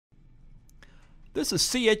This is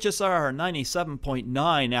CHSR 97.9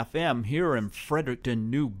 FM here in Fredericton,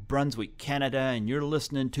 New Brunswick, Canada, and you're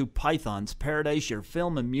listening to Python's Paradise, your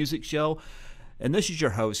film and music show. And this is your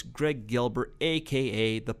host, Greg Gilbert,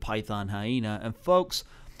 a.k.a. the Python Hyena. And folks,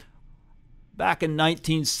 back in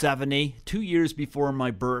 1970, 2 years before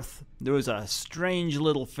my birth, there was a strange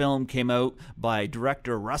little film came out by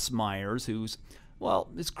director Russ Meyers, who's, well,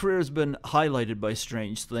 his career has been highlighted by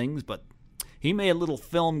strange things, but he made a little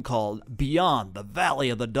film called Beyond the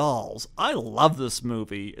Valley of the Dolls. I love this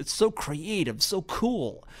movie. It's so creative, so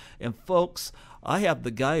cool. And folks, I have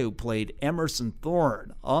the guy who played Emerson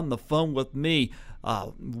Thorne on the phone with me.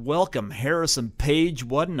 Welcome, Harrison Page.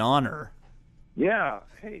 What an honor. Yeah.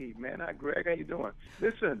 Hey, man. Hi, Greg. How you doing?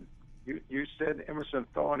 Listen, you said Emerson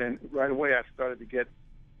Thorne, and right away I started to get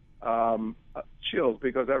chills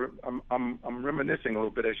because I'm reminiscing a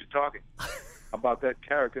little bit as you're talking about that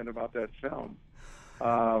character and about that film.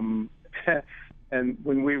 And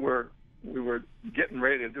when we were getting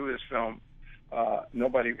ready to do this film,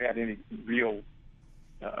 nobody had any real,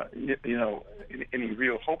 any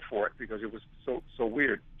real hope for it because it was so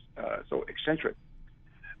weird, so eccentric.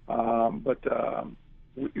 But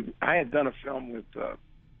I had done a film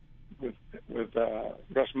with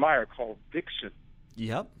Russ Meyer called Vixen.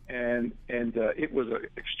 Yep. And it was an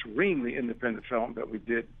extremely independent film that we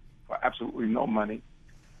did for absolutely no money.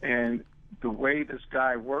 And the way this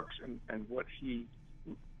guy works and what he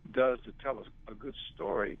does to tell us a good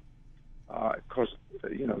story, because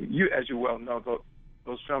you, as you well know,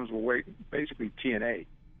 those films were basically TNA.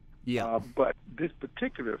 Yeah. But this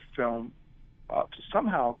particular film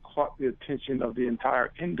somehow caught the attention of the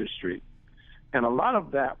entire industry, and a lot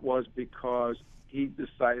of that was because he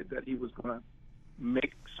decided that he was going to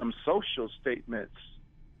make some social statements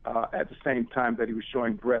at the same time that he was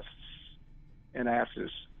showing breasts and asses.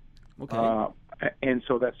 Okay. And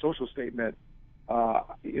so that social statement,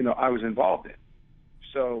 I was involved in.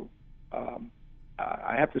 So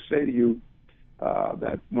I have to say to you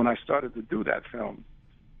that when I started to do that film,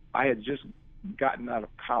 I had just gotten out of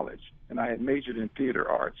college, and I had majored in theater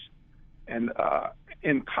arts. And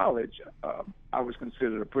in college, I was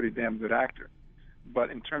considered a pretty damn good actor. But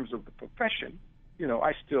in terms of the profession,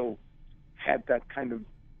 I still had that kind of,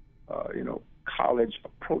 college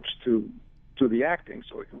approach to the acting,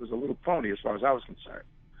 so it was a little phony as far as I was concerned.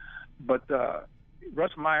 But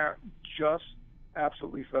Russ Meyer just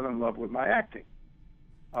absolutely fell in love with my acting.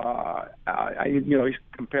 He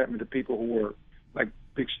compared me to people who were like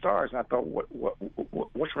big stars, and I thought,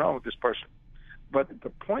 what's wrong with this person? But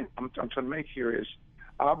the point I'm trying to make here is,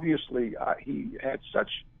 obviously, he had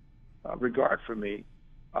such regard for me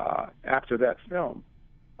after that film.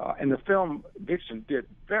 And the film Vixen did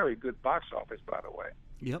very good box office, by the way.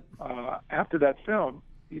 Yep. After that film,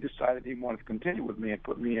 he decided he wanted to continue with me and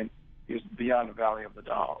put me in his Beyond the Valley of the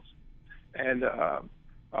Dolls. And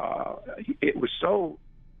it was so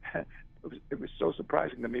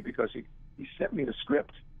surprising to me because he sent me the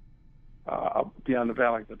script of Beyond the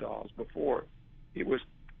Valley of the Dolls before it was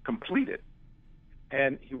completed,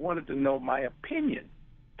 and he wanted to know my opinion.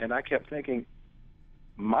 And I kept thinking,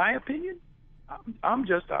 my opinion? I'm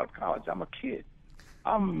just out of college. I'm a kid.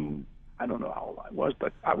 I don't know how old I was,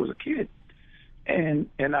 but I was a kid. And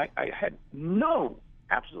I had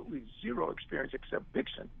absolutely zero experience except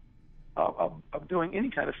Vixen of doing any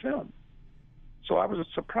kind of film. So I was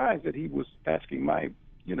surprised that he was asking my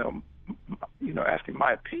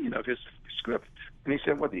opinion of his script. And he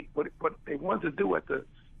said what they wanted to do at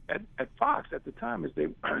Fox at the time is they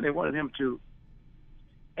wanted him to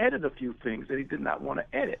edit a few things that he did not want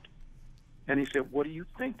to edit. And he said, what do you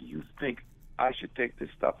think? Do you think I should take this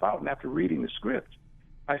stuff out? And after reading the script,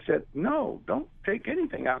 I said, no, don't take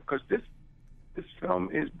anything out, because this film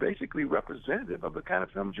is basically representative of the kind of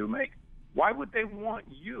films you make. Why would they want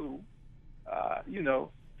you,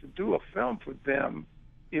 to do a film for them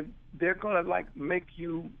if they're going to, make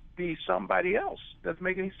you be somebody else? Doesn't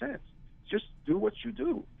make any sense. Just do what you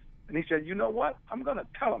do. And he said, you know what? I'm going to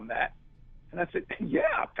tell him that. And I said,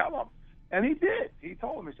 yeah, tell him. And he did. He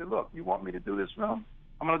told him, he said, look, you want me to do this film?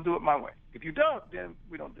 I'm going to do it my way. If you don't, then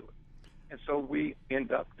we don't do it. And so we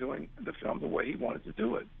end up doing the film the way he wanted to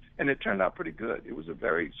do it. And it turned out pretty good. It was a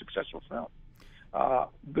very successful film.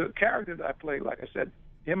 The character that I played, like I said,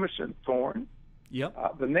 Emerson Thorne.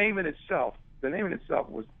 Yep. The name in itself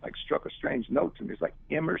was struck a strange note to me. It's like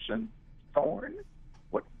Emerson Thorne.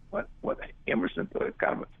 What Emerson Thorne?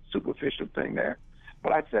 Kind of a superficial thing there.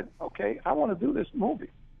 But I said, okay, I want to do this movie.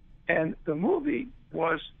 And the movie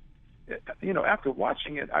was, after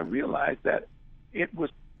watching it, I realized that it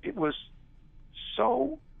was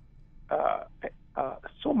so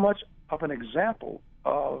much of an example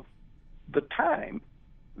of the time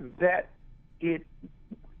that it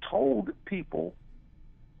told people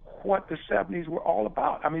what the 70s were all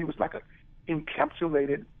about. I mean, it was like a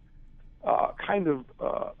encapsulated kind of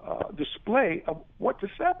display of what the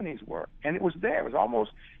 70s were, and it was there. It was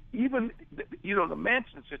almost even, the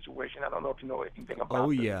Manson situation. I don't know if you know anything about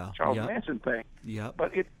the Charles Manson thing. Yeah.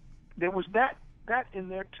 But there was that in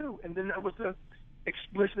there too, and then there was the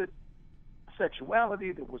explicit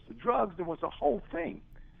sexuality. There was the drugs. There was the whole thing,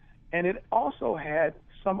 and it also had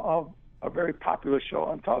some of a very popular show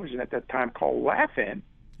on television at that time called Laugh-In.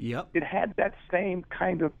 Yep. It had that same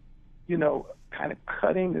kind of, kind of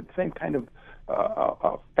cutting, the same kind of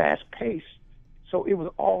fast pace. So it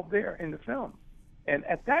was all there in the film. And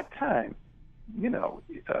at that time,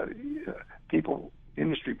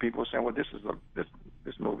 industry people saying, well, this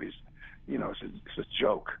movie's, it's a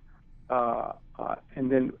joke.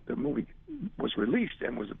 And then the movie was released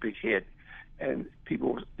and was a big hit. And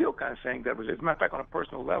people were still kind of saying that was it. As a matter of fact, on a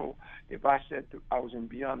personal level, if I said I was in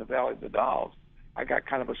Beyond the Valley of the Dolls, I got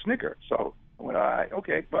kind of a snicker. So I went, all right,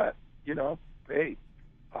 okay, but, hey,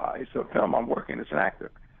 it's a film. I'm working as an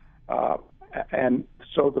actor. And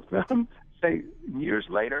so the film, say, years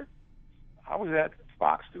later, I was at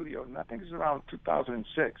Fox Studios, and I think it was around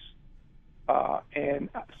 2006. And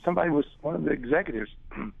one of the executives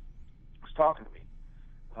was talking to me,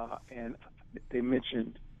 and they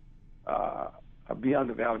mentioned Beyond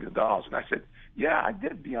the Valley of the Dolls. And I said, yeah, I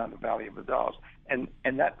did Beyond the Valley of the Dolls. And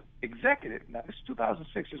that executive, now this is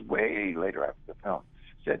 2006, is way later after the film,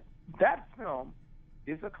 said, that film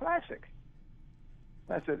is a classic.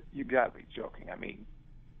 And I said, you got to be joking. I mean,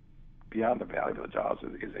 Beyond the Valley of the Dolls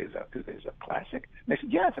is a classic? And they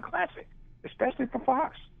said, yeah, it's a classic, especially for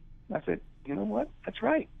Fox. And I said, you know what? That's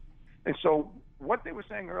right. And so what they were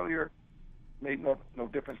saying earlier made no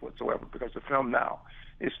difference whatsoever, because the film now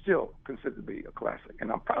is still considered to be a classic,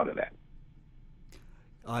 and I'm proud of that.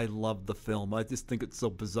 I love the film. I just think it's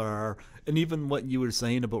so bizarre. And even what you were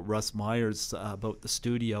saying about Russ Meyers, about the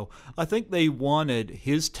studio, I think they wanted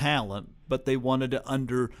his talent, but they wanted it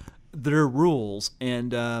under their rules.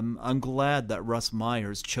 And I'm glad that Russ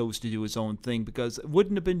Meyers chose to do his own thing, because it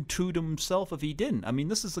wouldn't have been true to himself if he didn't. I mean,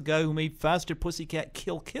 this is the guy who made Faster Pussycat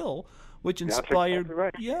Kill Kill, which inspired... Exactly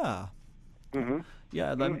right. Yeah. Mm-hmm.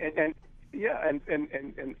 Yeah.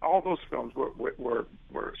 And all those films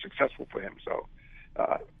were successful for him. So,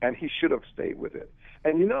 and he should have stayed with it.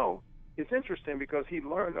 And it's interesting because he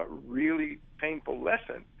learned a really painful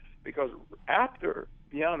lesson, because after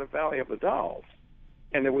Beyond the Valley of the Dolls,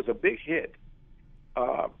 and there was a big hit,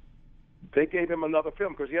 they gave him another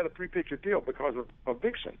film because he had a 3-picture deal because of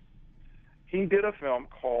Vixen. He did a film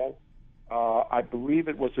called, I believe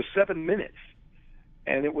it was The 7 Minutes,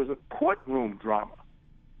 and it was a courtroom drama.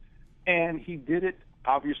 And he did it,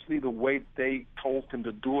 obviously, the way they told him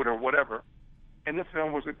to do it or whatever, and the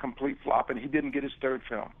film was a complete flop, and he didn't get his third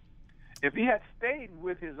film. If he had stayed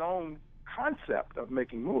with his own concept of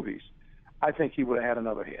making movies, I think he would have had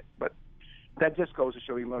another hit. But that just goes to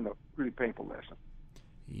show he learned a really painful lesson.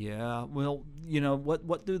 Yeah, well,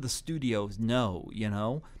 what do the studios know,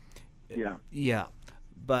 Yeah. Yeah,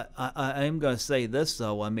 but I am going to say this,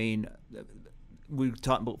 though. I mean, we were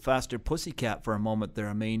talking about Faster Pussycat for a moment there.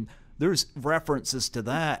 I mean, there's references to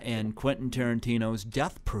that in Quentin Tarantino's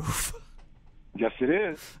Death Proof. Yes, it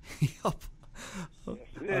is. Yep. Yes,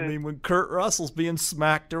 it is. I mean, when Kurt Russell's being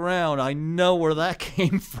smacked around, I know where that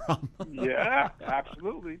came from. Yeah,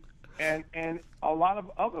 absolutely. And a lot of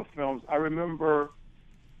other films. I remember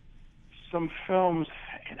some films,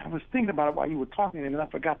 and I was thinking about it while you were talking, and I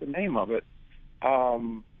forgot the name of it,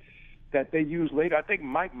 that they used later. I think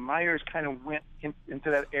Mike Meyers kind of went into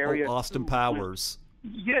that area. Oh, Austin Powers.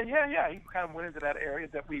 Yeah. He kind of went into that area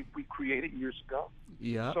that we created years ago.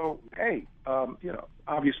 Yeah. So, hey,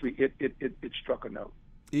 obviously it struck a note.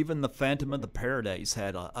 Even the Phantom of the Paradise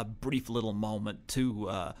had a brief little moment, too,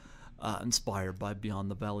 inspired by Beyond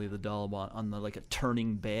the Valley of the Doll, on the, like, a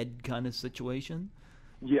turning bed kind of situation.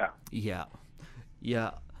 Yeah.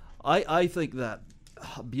 I think that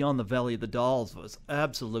Beyond the Valley of the Dolls was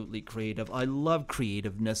absolutely creative. I love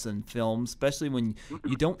creativeness in film, especially when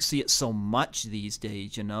you don't see it so much these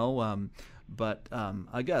days, But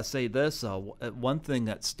I gotta say this, one thing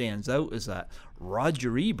that stands out is that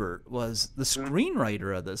Roger Ebert was the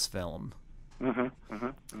screenwriter of this film.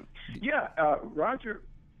 Yeah, Roger,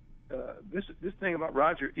 this thing about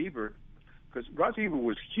Roger Ebert, because Roger Ebert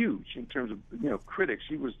was huge in terms of, critics.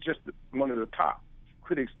 He was just one of the top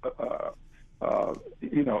critics,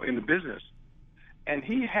 in the business. And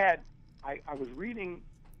he had, I was reading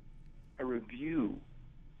a review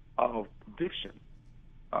of Vixen,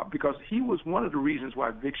 because he was one of the reasons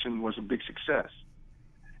why Vixen was a big success.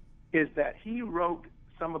 is that he wrote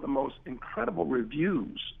some of the most incredible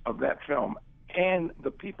reviews of that film and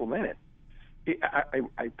the people in it.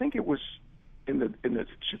 I think it was in the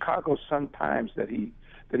Chicago Sun-Times that he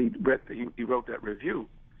wrote that review,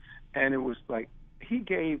 and it was like he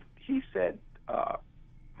said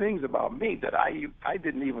things about me that I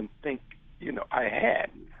didn't even think I had.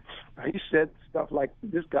 He said stuff like,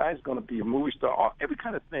 this guy's going to be a movie star, every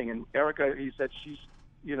kind of thing. And Erica, he said, she's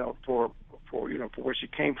for where she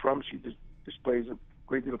came from, she displays a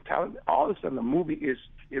great deal of talent. All of a sudden, the movie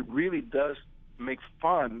it really does make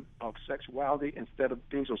fun of sexuality instead of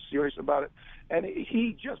being so serious about it. And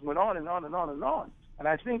he just went on and on and on and on. And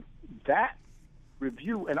I think that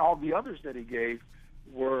review and all the others that he gave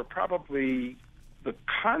were probably the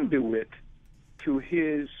conduit to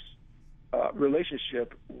his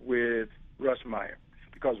relationship with Russ Meyer,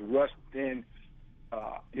 because Russ then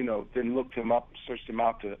looked him up, searched him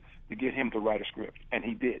out to get him to write a script, and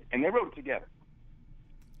he did, and they wrote it together.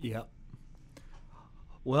 Yeah.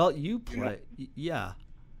 Well, you play,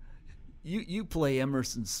 You play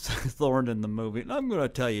Emerson Thorne in the movie, and I'm going to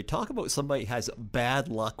tell you, talk about somebody who has bad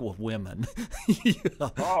luck with women.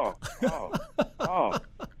 Yeah.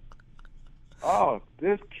 Oh,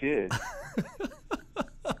 this kid.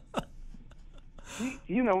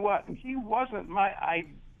 You know what? He wasn't my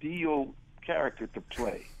ideal character to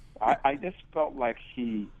play. I just felt like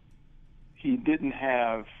he didn't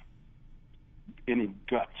have any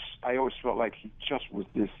guts. I always felt like he just was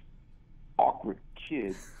this awkward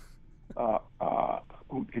kid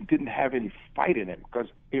who didn't have any fight in him. Because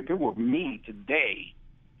if it were me today,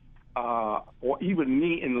 or even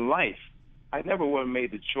me in life, I never would have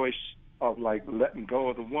made the choice of like letting go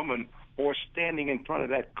of the woman or standing in front of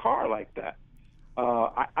that car like that.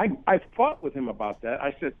 I fought with him about that.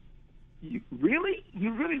 I said, you really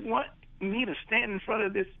want me to stand in front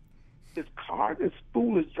of this car this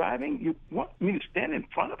fool is driving? You want me to stand in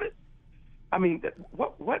front of it? I mean,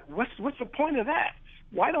 what's the point of that?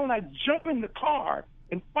 Why don't I jump in the car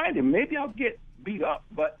and find him? Maybe I'll get beat up,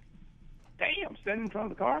 but damn, stand in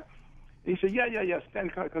front of the car? And he said, yeah, stand in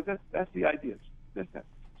the car, because that's the idea. That's that.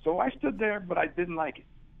 So I stood there, but I didn't like it.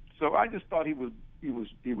 So I just thought he was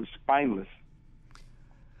spineless.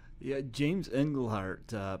 Yeah, James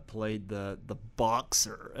Englehart played the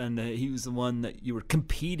boxer, and he was the one that you were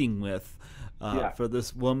competing with for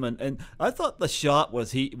this woman. And I thought the shot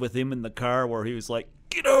was with him in the car where he was like,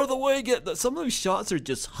 "Get out of the way!" Some of those shots are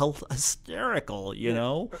just hysterical, you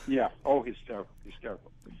know. Yeah. Oh, hysterical.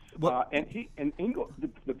 And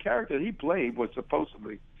the character he played was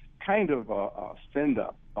supposedly kind of a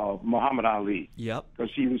send-up of Muhammad Ali. Yep.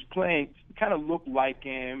 Because he was playing, he kind of looked like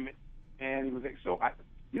him, and he was like, so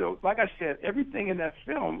like I said, everything in that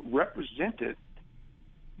film represented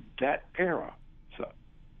that era. So.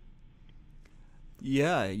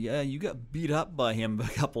 Yeah, you got beat up by him a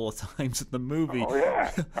couple of times in the movie. Oh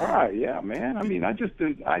yeah, all right, yeah, man. I mean, I just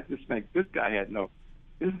think this guy had no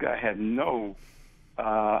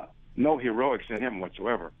heroics in him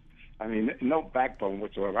whatsoever. I mean, no backbone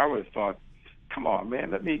whatsoever. I would have thought, come on,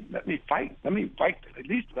 man, let me fight. At least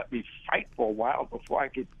let me fight for a while before I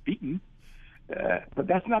get beaten. But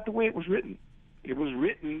that's not the way it was written. It was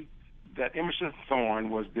written that Emerson Thorne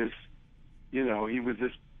was this, he was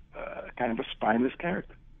this kind of a spineless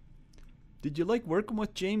character. Did you like working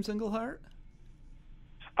with James Englehart?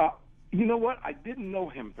 You know what? I didn't know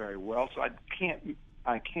him very well, so I can't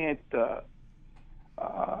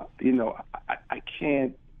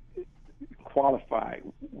qualify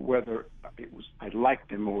whether I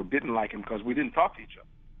liked him or didn't like him, because we didn't talk to each other.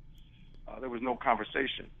 There was no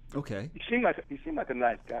conversation. Okay. He seemed like a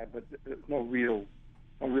nice guy, but there was no real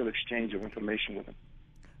exchange of information with him.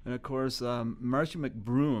 And of course, Marcia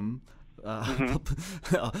McBroom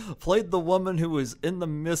played the woman who was in the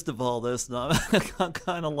midst of all this. And I'm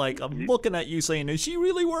kind of like, I'm looking at you saying, is she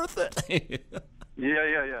really worth it? Yeah.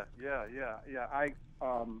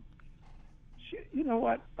 You know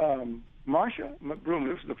what? Marcia McBroom,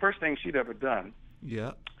 this was the first thing she'd ever done.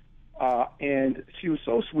 Yeah. And she was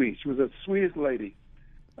so sweet. She was the sweetest lady.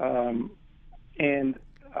 Russ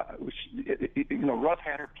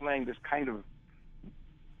had her playing this kind of,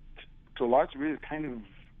 to a large degree, kind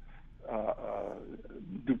of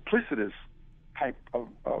duplicitous type of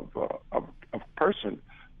person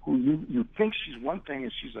who you think she's one thing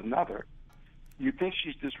and she's another. You think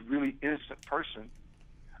she's this really innocent person,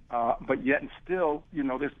 but yet and still,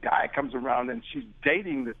 this guy comes around and she's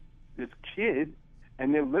dating this kid,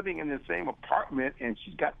 and they're living in the same apartment, and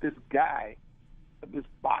she's got this guy, this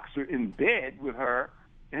boxer, in bed with her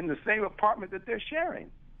in the same apartment that they're sharing.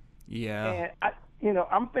 Yeah. And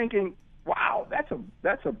I'm thinking, wow, that's a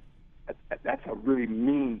really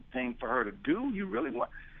mean thing her to do? You really want?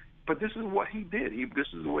 But this is what he did. This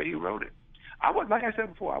is the way he wrote it. Like I said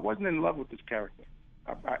before, I wasn't in love with this character,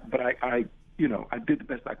 but I did the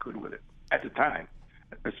best I could with it at the time,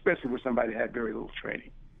 especially with somebody that had very little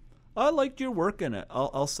training. I liked your work in it.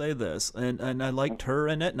 I'll say this, and I liked her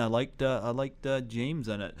in it, and I liked James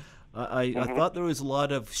in it. I thought there was a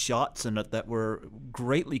lot of shots in it that were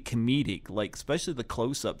greatly comedic, like especially the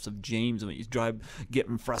close-ups of James when he's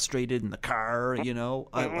getting frustrated in the car.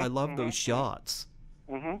 I love those shots.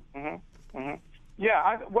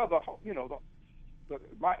 Yeah,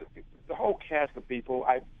 the whole cast of people.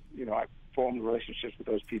 I formed relationships with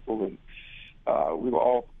those people, and we were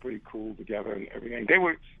all pretty cool together and everything.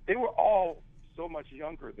 They were all so much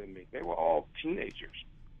younger than me. They were all teenagers.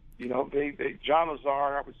 John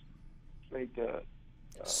Lazar, played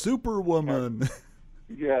Superwoman.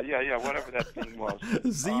 Yeah, whatever that thing was.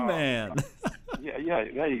 Z-Man. Yeah,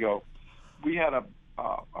 there you go. We had a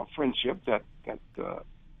friendship that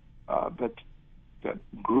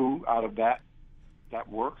grew out of that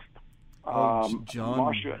work. John.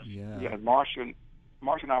 Marcia, Marcia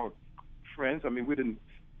and I were friends. I mean,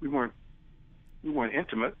 we weren't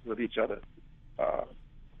intimate with each other.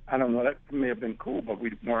 I don't know. That may have been cool, but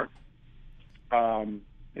we weren't.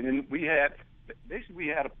 And then we had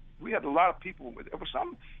a lot of people.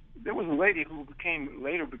 There was a lady who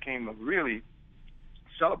later became a really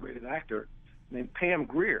celebrated actor named Pam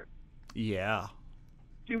Grier. Yeah.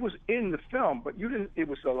 She was in the film, but you didn't. It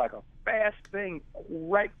was like a fast thing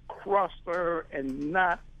right across her, and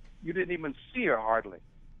you didn't even see her hardly.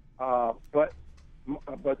 But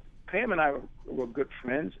Pam and I were good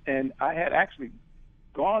friends, and I had actually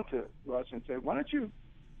gone to Russ and said, "Why don't you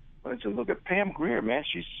look at Pam Grier, man?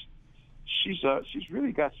 She's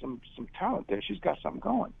really got some talent there. She's got something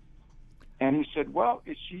going." And he said, "Well,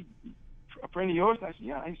 is she a friend of yours?" And I said,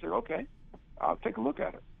 "Yeah." And he said, "Okay, I'll take a look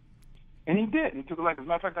at her." And he did. He took a look. As a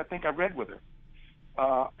matter of fact, I think I read with her.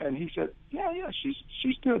 And he said, "Yeah,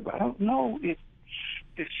 she's good, but I don't know if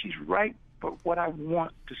she's right. But what I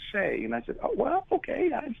want to say." And I said, "Oh, well,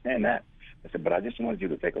 okay, I understand that." I said, "But I just wanted you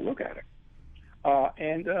to take a look at her."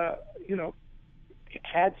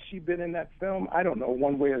 Had she been in that film, I don't know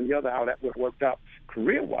one way or the other how that would have worked out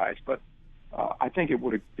career-wise, but I think it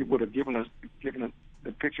would have given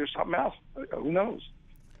the picture something else. Who knows?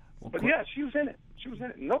 But yeah, she was in it.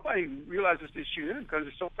 Nobody realizes that she was in it because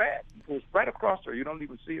it's so fast. It was right across her. You don't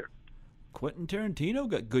even see her. Quentin Tarantino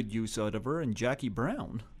got good use out of her, and Jackie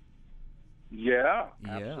Brown. Yeah.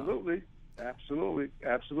 Absolutely. As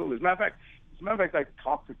a matter of fact, I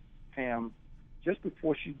talked to Pam just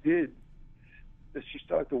before she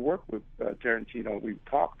started to work with Tarantino. We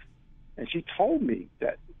talked, and she told me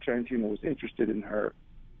that Tarantino was interested in her.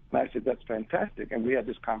 And I said, "That's fantastic." And we had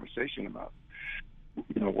this conversation about,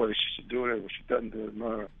 whether she should do it or she doesn't do it.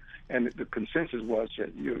 And the consensus was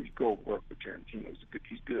that you go work with Tarantino.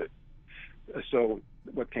 He's good. So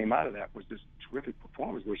what came out of that was this terrific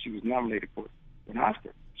performance where she was nominated for an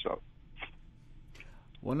Oscar. So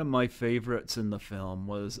one of my favorites in the film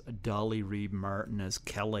was Dolly Reed Martin as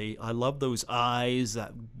Kelly. I love those eyes,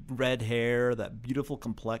 that red hair, that beautiful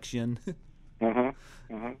complexion.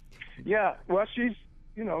 Yeah, well, she's,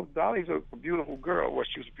 Dolly's a beautiful girl. Well,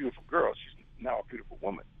 she was a beautiful girl. She's now a beautiful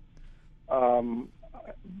woman.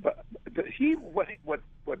 But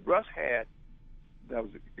what Russ had that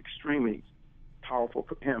was extremely powerful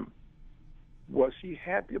for him was he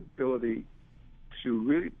had the ability to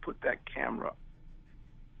really put that camera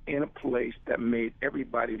in a place that made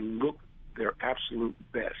everybody look their absolute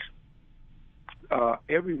best.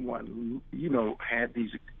 Everyone, had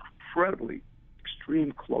these incredibly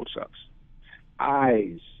extreme close-ups.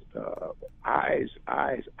 Eyes,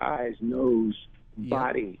 nose,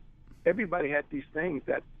 body. Everybody had these things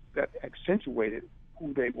that accentuated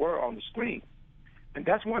who they were on the screen. And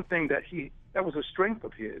that's one thing that was a strength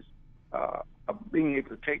of his, of being able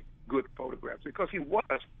to take good photographs, because he was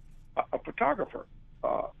a photographer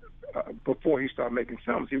before he started making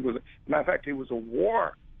films. Matter of fact, he was a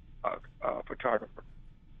war photographer,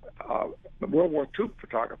 a World War II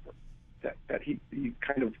photographer, that he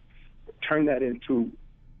kind of turned that into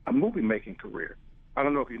a movie-making career. I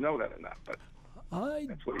don't know if you know that or not, but I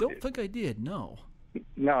don't think I did, no.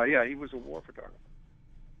 No, yeah, he was a war photographer.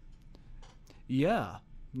 Yeah.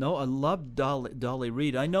 No, I loved Dolly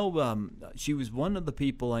Reed. I know she was one of the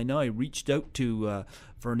people I reached out to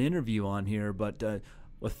for an interview on here, but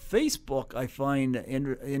with Facebook, I find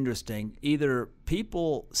interesting. Either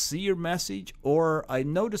people see your message, or I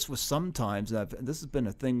notice with sometimes, and this has been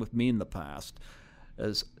a thing with me in the past,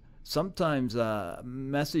 is sometimes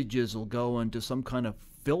messages will go into some kind of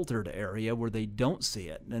filtered area where they don't see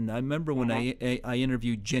it. And I remember when I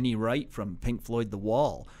interviewed Jenny Wright from Pink Floyd The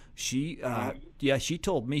Wall. She she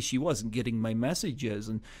told me she wasn't getting my messages,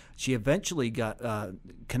 and she eventually got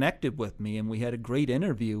connected with me, and we had a great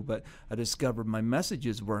interview, but I discovered my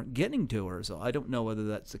messages weren't getting to her. So I don't know whether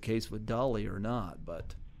that's the case with Dolly or not,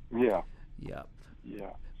 but yeah.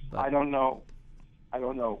 But, I don't know.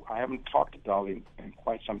 I haven't talked to Dolly in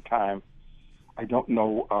quite some time. I don't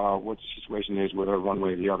know what the situation is with her one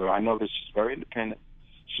way or the other. I know that she's very independent.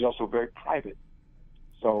 She's also very private.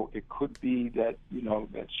 So it could be that,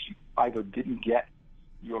 that she either didn't get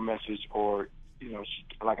your message or, she,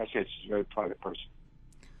 like I said, she's a very private person.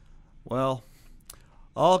 Well,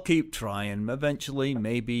 I'll keep trying. Eventually,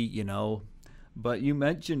 maybe, But you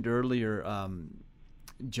mentioned earlier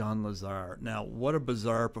John Lazar. Now, what a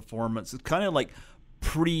bizarre performance. It's kind of like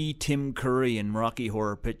pre-Tim Curry in Rocky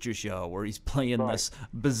Horror Picture Show, where he's playing this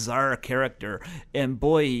bizarre character. And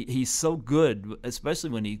boy, he's so good,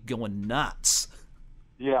 especially when he's going nuts.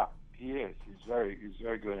 Yeah, he is. He's very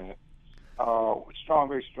good in it.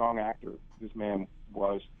 Very strong actor. This man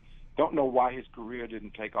was. Don't know why his career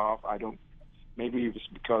didn't take off. Maybe it was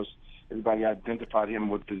because everybody identified him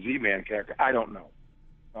with the Z-Man character. I don't know.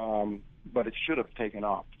 But it should have taken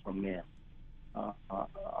off from there.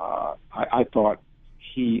 I thought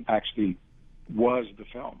he actually was the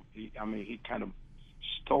film. He kind of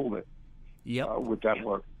stole it. With that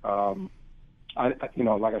work.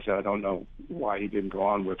 Like I said, I don't know why he didn't go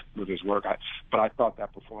on with his work. But I thought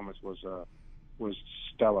that performance was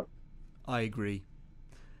stellar. I agree.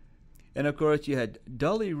 And of course, you had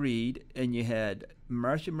Dolly Reed, and you had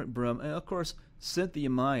Marcia McBroom, and of course Cynthia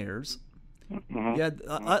Meyers. Mm-hmm. Yeah,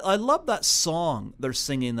 I love that song they're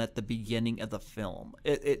singing at the beginning of the film.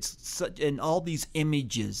 It's such, and all these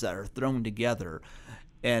images that are thrown together.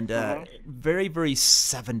 And very, very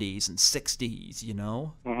 70s and 60s,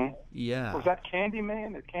 Mm-hmm. Yeah. Was that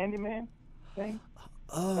Candyman? The Candyman thing?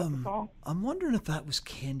 I'm wondering if that was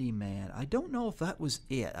Candyman. I don't know if that was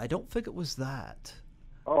it. I don't think it was that.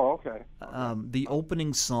 Oh, okay. The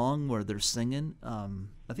opening song where they're singing. I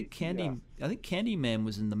think Candyman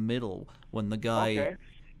was in the middle when the guy. Okay.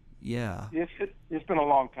 Yeah. It's been a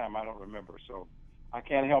long time. I don't remember, so I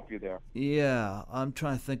can't help you there. Yeah, I'm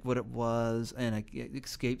trying to think what it was, and it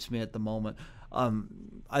escapes me at the moment.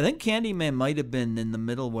 I think Candyman might have been in the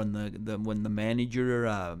middle when the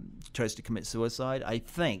manager tries to commit suicide. I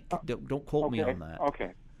think. Don't quote me on that.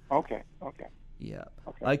 Okay. Yeah,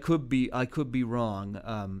 okay. I could be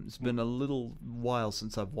wrong. It's been a little while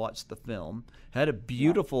since I've watched the film. Had a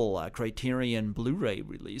beautiful Criterion Blu-ray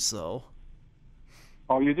release, though.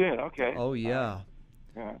 Oh, you did? Okay. Oh yeah.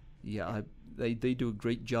 Yeah. They do a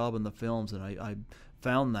great job in the films, and I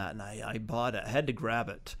found that, and I bought it. I had to grab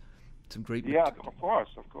it. Some great. Yeah, of course.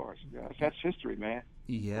 Yeah, that's history, man.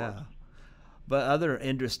 Yeah. But other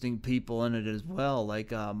interesting people in it as well,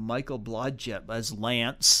 like Michael Blodgett as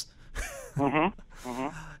Lance.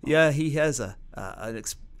 Yeah, he has a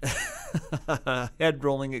head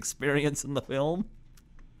rolling experience in the film.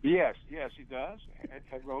 Yes, he does.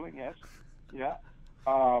 Head rolling, yes. Yeah.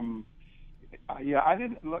 I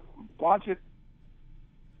didn't look. Blodgett.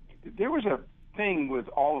 There was a thing with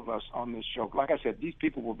all of us on this show. Like I said, these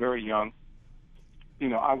people were very young.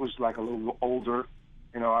 I was like a little older.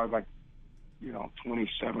 I was like,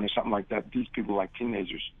 27 or something like that. These people were like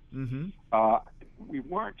teenagers. Mm-hmm. We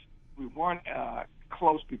weren't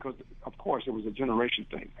close because, of course, it was a generation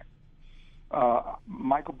thing.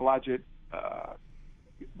 Michael Blodgett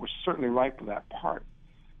was certainly right for that part.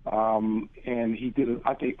 And he did,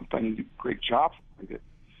 I think he did a great job with it.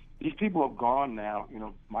 These people are gone now.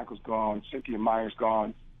 Michael's gone. Cynthia Meyers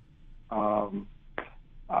gone. A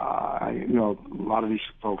lot of these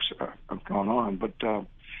folks have gone on, but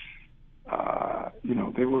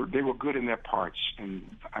they were good in their parts, and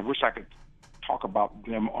I wish I could talk about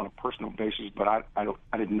them on a personal basis, but I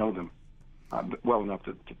didn't know them well enough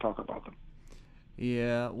to talk about them.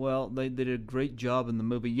 Yeah, well, they did a great job in the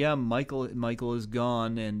movie. Yeah, Michael is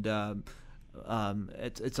gone, and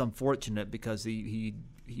it's unfortunate because he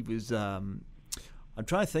was. I'm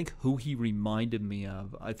trying to think who he reminded me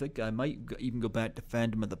of. I think I might even go back to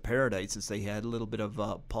Phantom of the Paradise, since they had a little bit of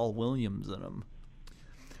Paul Williams in them.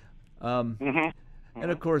 And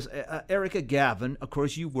of course, Erica Gavin, of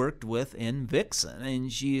course, you worked with in Vixen, and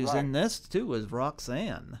she is in this too as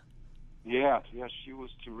Roxanne. Yeah, she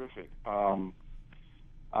was terrific. And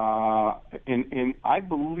I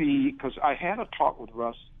believe, because I had a talk with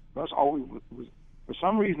Russ. Russ always was, for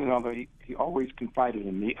some reason or other, he always confided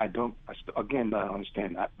in me. I don't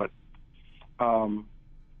understand that, but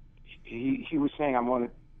he was saying I want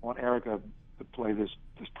Erica to play this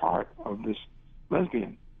part of this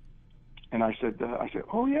lesbian. And I said,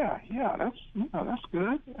 oh yeah, that's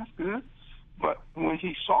good. But when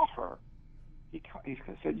he saw her, he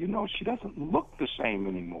said, she doesn't look the same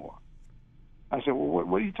anymore. I said, well,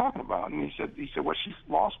 what are you talking about? And he said, well, she's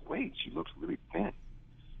lost weight. She looks really thin.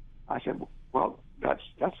 I said, well, that's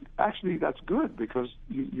good, because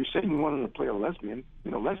you're saying you wanted to play a lesbian.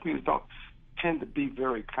 Lesbians don't tend to be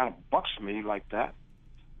very kind of buxomy like that.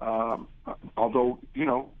 Although,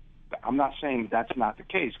 I'm not saying that's not the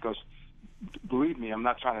case, because believe me, I'm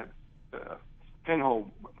not trying to pinhole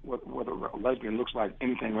whether a lesbian looks like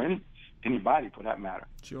anything or anybody for that matter.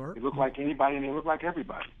 Sure. They look like anybody and they look like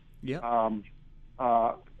everybody. Yeah.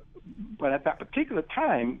 But at that particular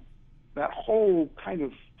time, that whole kind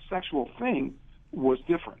of sexual thing was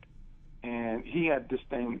different. And he had this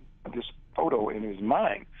photo in his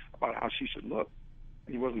mind about how she should look.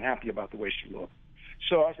 And he wasn't happy about the way she looked.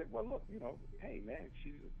 So I said, well, look, hey, man,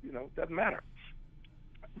 she's, doesn't matter.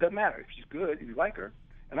 Doesn't matter if she's good, if you like her.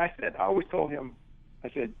 And I always told him,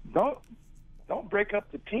 I said, don't break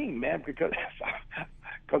up the team, man, because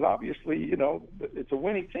obviously, it's a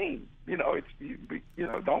winning team.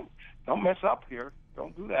 Don't mess up here.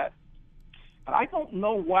 Don't do that. And I don't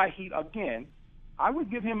know why I would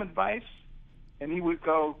give him advice, and he would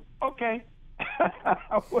go, okay.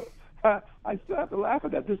 I still have to laugh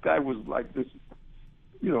at that. This guy was like this,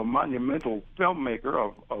 monumental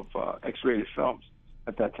filmmaker of X-rated films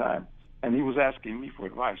at that time, and he was asking me for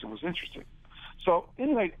advice. It was interesting. So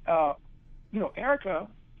anyway, Erica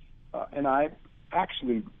and I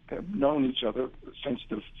actually have known each other since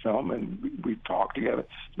the film, and we talked together.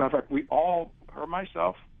 As a matter of fact, her,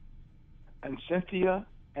 myself, and Cynthia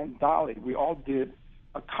and Dolly, we all did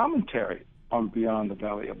a commentary on Beyond the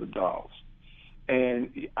Valley of the Dolls.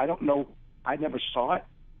 And I don't know, I never saw it.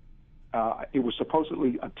 It was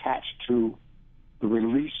supposedly attached to the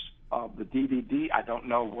release of the DVD. I don't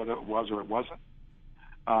know whether it was or it wasn't.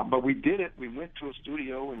 But we did it. We went to a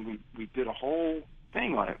studio and we did a whole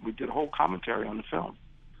thing on it. We did a whole commentary on the film.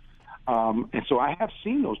 And so I have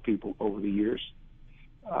seen those people over the years.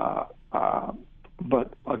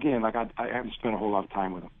 But again, like I haven't spent a whole lot of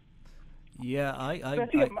time with them. Yeah,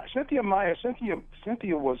 Cynthia Meyers. Cynthia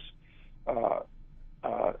was,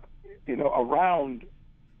 around,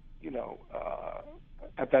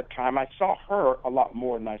 at that time. I saw her a lot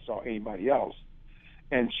more than I saw anybody else,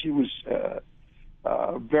 and she was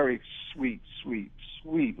a very sweet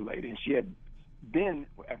lady. And she had been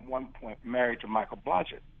at one point married to Michael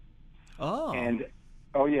Blodgett. Oh. And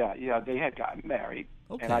they had gotten married.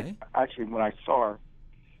 Okay. And I actually, when I saw her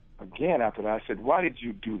again after that, I said, "Why did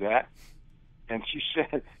you do that?" And she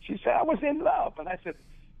said, "I was in love." And I said,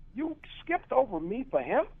 "You skipped over me for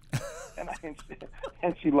him?" and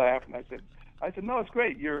she laughed. And I said, "No, it's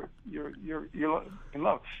great. You're in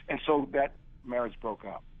love." And so that marriage broke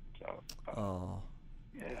up. So,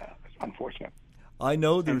 yeah, it's unfortunate. I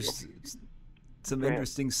know there's some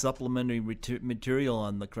interesting supplementary material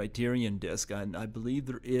on the Criterion disc, and I believe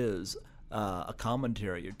there is a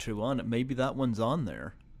commentary or two on it. Maybe that one's on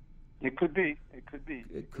there. It could be.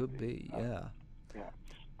 Yeah. Yeah.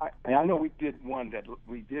 I know we did one that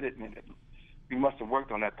we did it, and we must have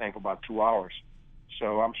worked on that thing for about 2 hours.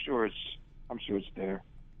 So I'm sure it's there.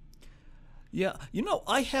 Yeah,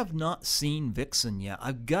 I have not seen Vixen yet.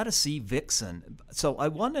 I've got to see Vixen. So I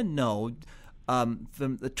want to know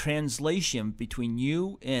from the translation between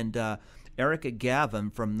you and Erica Gavin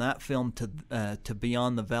from that film to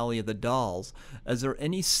Beyond the Valley of the Dolls. Is there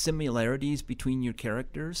any similarities between your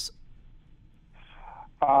characters?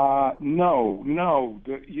 No.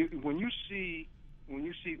 When you see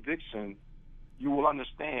Vixen, you will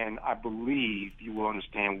understand. I believe you will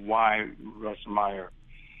understand why Russ Meyer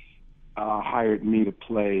hired me to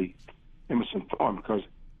play Emerson Thorne, because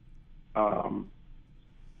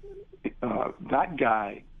that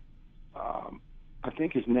guy, I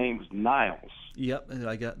think his name was Niles. Yep,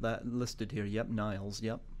 I got that listed here. Yep, Niles.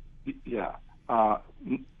 Yep. Yeah,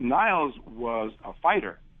 Niles was a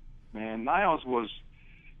fighter, man. Niles was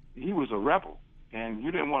a rebel, and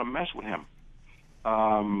you didn't want to mess with him.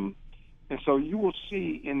 And so you will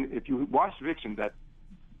see if you watch Vixen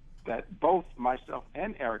that both myself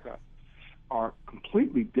and Erica are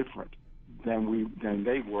completely different than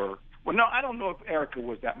they were. Well, no, I don't know if Erica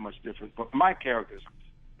was that much different, but my character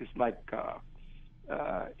is like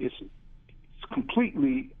it's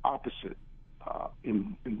completely opposite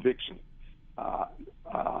in Vixen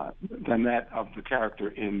than that of the character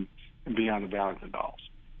in Beyond the Valley of the Dolls.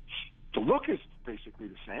 The look is basically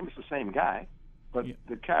the same. It's the same guy, but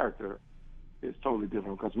the character is totally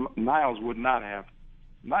different, because Niles would not have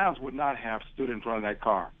stood in front of that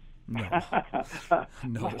car. No.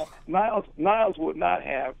 No. Niles would not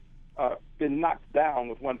have been knocked down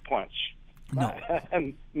with one punch. No.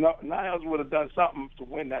 And Niles would have done something to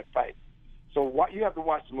win that fight. So you have to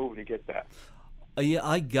watch the movie to get that. Yeah,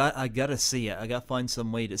 I got to see it. I got to find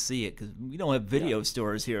some way to see it because we don't have video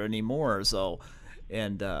stores here anymore. So,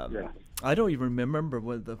 and I don't even remember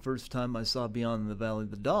when the first time I saw Beyond the Valley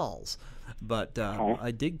of the Dolls, but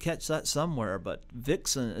I did catch that somewhere. But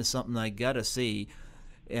Vixen is something I got to see,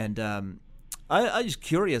 and I was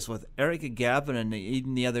curious with Erica Gavin and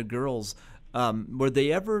even the other girls. Were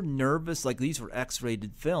they ever nervous? Like, these were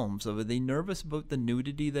X-rated films, so were they nervous about the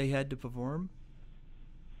nudity they had to perform?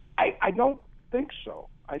 I don't think so.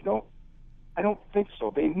 I don't think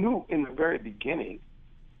so. They knew in the very beginning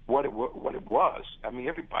what it was. I mean,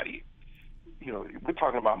 everybody, we're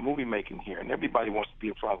talking about movie making here, and everybody wants to be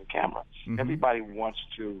in front of the camera. Mm-hmm. Everybody wants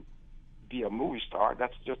to be a movie star.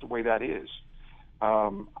 That's just the way that is.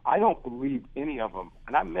 I don't believe any of them,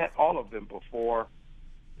 and I met all of them before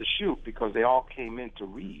the shoot because they all came in to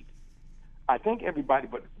read. I think everybody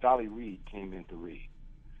but Dolly Reed came in to read.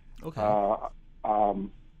 Okay.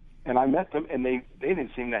 And I met them, and they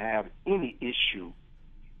didn't seem to have any issue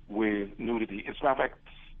with nudity. As a matter of fact,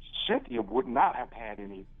 Cynthia would not have had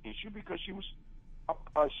any issue because she was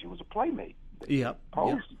a playmate. Yeah.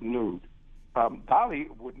 Posed nude. Dolly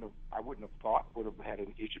I wouldn't have thought would have had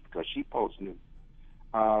an issue because she posed nude.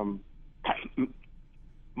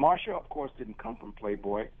 Marsha, of course, didn't come from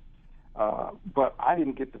Playboy, but I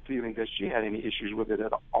didn't get the feeling that she had any issues with it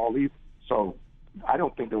at all either. So I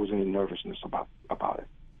don't think there was any nervousness about it.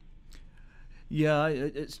 Yeah,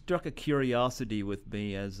 it struck a curiosity with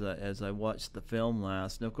me as I watched the film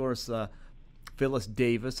last. And of course, Phyllis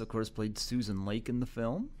Davis, of course, played Susan Lake in the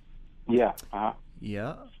film. Yeah.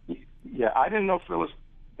 Yeah. Yeah, I didn't know Phyllis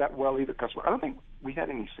that well either because I don't think we had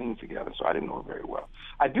any scenes together, so I didn't know her very well.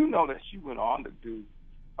 I do know that she went on to do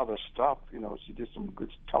other stuff. She did some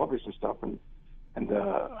good television stuff and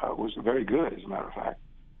was very good, as a matter of fact.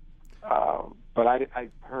 But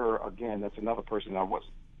her again, that's another person I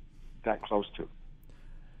wasn't that close to.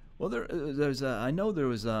 Well, I know there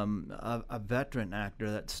was a veteran actor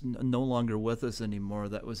that's no longer with us anymore.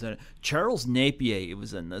 That was in it. Charles Napier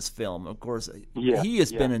was in this film. Of course, he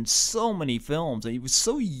has been in so many films, and he was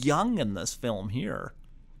so young in this film here.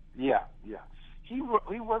 Yeah. He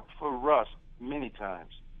worked for Russ many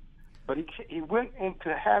times, but he went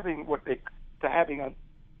into having what they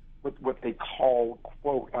call,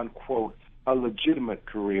 quote unquote, a legitimate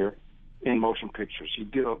career in motion pictures. He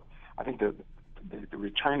did I think the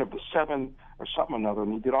Return of the Seven or something or another,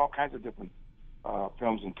 and he did all kinds of different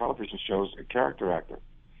films and television shows. A character actor,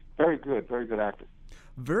 very good actor.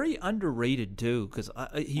 Very underrated too, because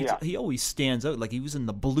he always stands out. Like, he was in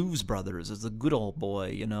the Blues Brothers as a good old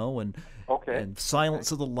boy, and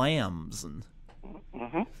Silence of the Lambs, and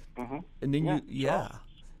and then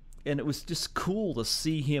and it was just cool to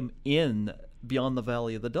see him in Beyond the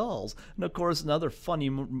Valley of the Dolls. And of course, another funny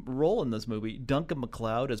role in this movie, Duncan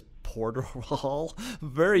MacLeod as Porter Hall.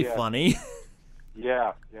 Very funny.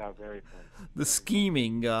 Yeah, very funny. The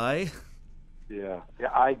scheming guy. Yeah.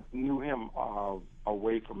 I knew him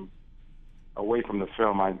away from the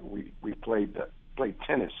film. We played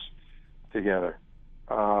tennis together.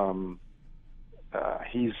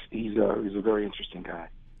 He's a very interesting guy.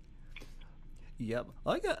 Yep.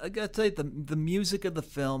 I got to tell you, the music of the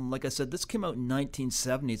film, like I said, this came out in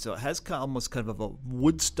 1970, so it has almost kind of a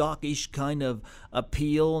Woodstock-ish kind of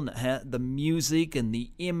appeal, and the music and the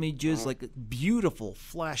images, like beautiful,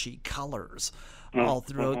 flashy colors all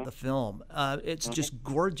throughout the film. It's just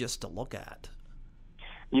gorgeous to look at.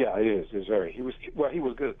 Yeah, it is. It's very. He was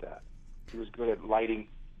good at that. He was good at lighting.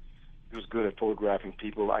 He was good at photographing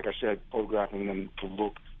people. Like I said, photographing them to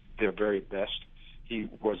look their very best. He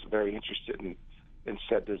was very interested in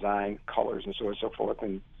set design, colors, and so on and so forth.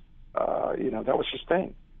 And, that was his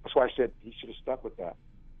thing. That's why I said he should have stuck with that.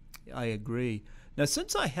 I agree. Now,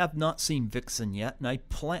 since I have not seen Vixen yet, and I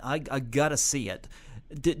got to see it,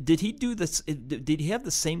 did he do this? Did he have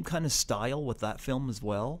the same kind of style with that film as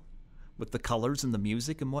well? With the colors and the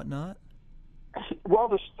music and whatnot? Well,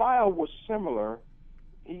 the style was similar.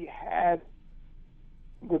 He had,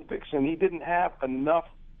 with Vixen, he didn't have enough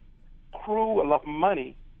crew, enough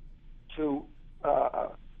money to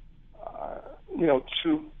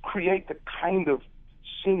to create the kind of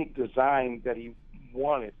scenic design that he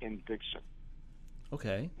wanted in Vixen.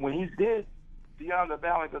 Okay. When he did Beyond the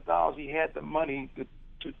Valley of the Dolls, he had the money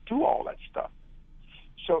to do all that stuff.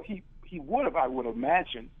 So he would have, I would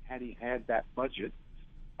imagine, had he had that budget,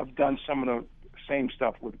 have done some of the same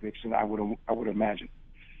stuff with Vixen. I would imagine.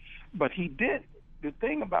 But he did. The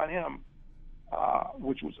thing about him,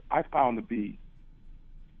 which was I found to be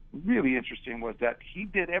really interesting, was that he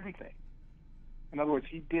did everything. In other words,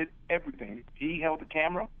 he did everything. He held the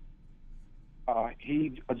camera.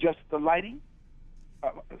 He adjusted the lighting.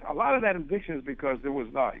 A lot of that in Vixen is because there was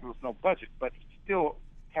no budget, but he still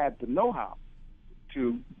had the know-how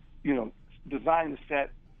to, design the set,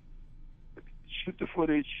 shoot the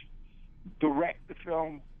footage, direct the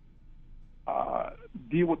film,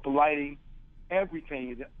 deal with the lighting, everything.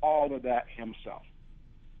 He did all of that himself.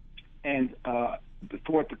 And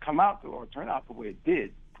for it to come out or turn out the way it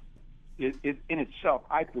did, it in itself,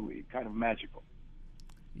 I believe, kind of magical.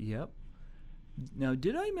 Yep. Now,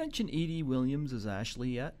 did I mention Edie Williams as Ashley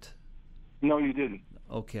yet? No, you didn't.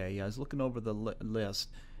 Okay, I was looking over the list.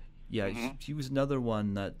 Yeah, Mm-hmm. she was another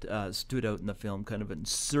one that stood out in the film, kind of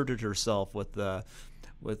inserted herself with the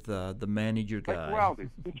manager guy.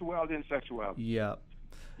 Sensuality and sexuality. Yeah.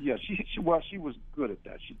 Yeah, she was good at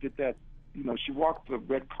that. She did that. She walked the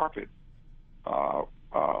red carpet a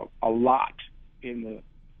lot in the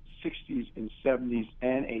 60s and 70s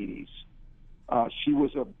and 80s. She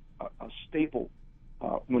was a staple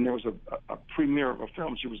when there was a premiere of a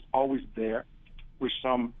film. She was always there with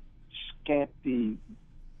some scanty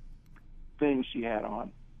thing she had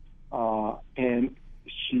on, and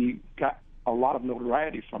she got a lot of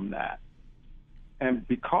notoriety from that. And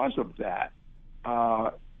because of that,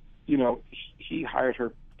 he hired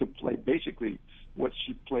her to play basically what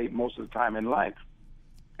she played most of the time in life.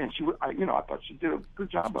 And I thought she did a good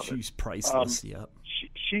job of it. She's priceless. Yeah.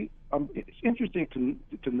 It's interesting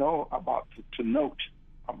to note about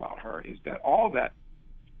her is that all that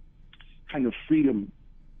kind of freedom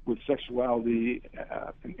with sexuality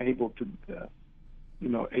and able to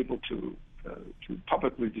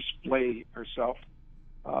publicly display herself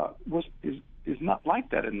is not like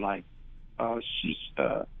that in life. She's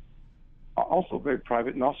also very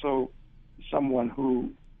private and also someone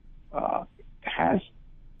who has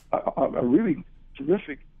a really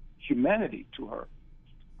terrific humanity to her.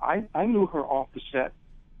 I knew her off the set,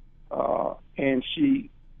 and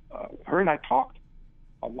her and I talked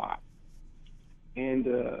a lot. And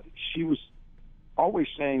she was always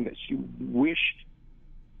saying that she wished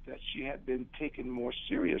that she had been taken more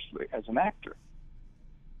seriously as an actor.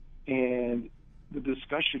 And the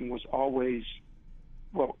discussion was always,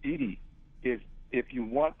 well, Edie, if you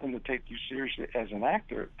want them to take you seriously as an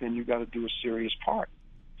actor, then you got to do a serious part.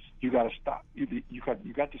 You got to stop. You got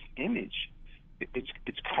this image.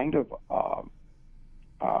 It's kind of a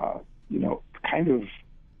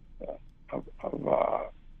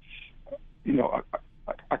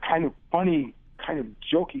kind of funny, kind of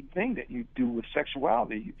jokey thing that you do with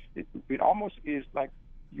sexuality. It almost is like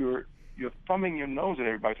you're thumbing your nose at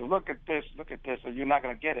everybody. So look at this, or you're not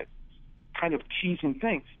going to get it. Kind of teasing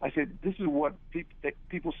thing. I said, this is what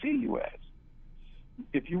people see you as.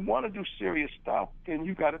 If you want to do serious stuff, then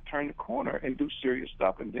you got to turn the corner and do serious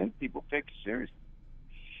stuff, and then people take it seriously.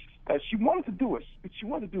 She wanted to do it. She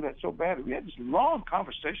wanted to do that so badly. We had this long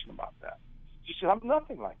conversation about that. She said, "I'm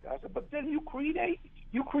nothing like that." I said, "But then you created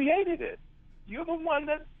it. You're the one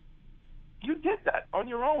that you did that on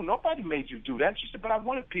your own. Nobody made you do that." She said, "But I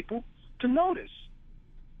wanted people to notice."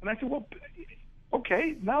 And I said, "Well,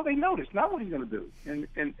 okay, now they notice. Now what are you going to do?" And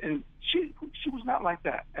she was not like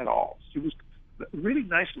that at all. She was a really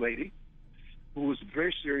nice lady who was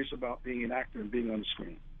very serious about being an actor and being on the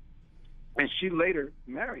screen. And she later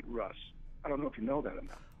married Russ. I don't know if you know that or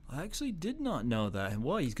not. I actually did not know that.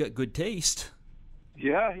 Well, he's got good taste.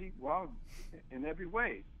 Yeah, in every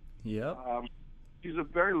way. Yep. She's a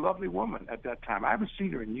very lovely woman at that time. I haven't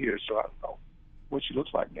seen her in years, so I don't know what she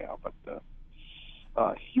looks like now. But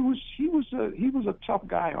he was a tough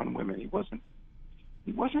guy on women. He wasn't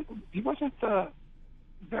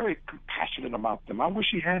very compassionate about them. I wish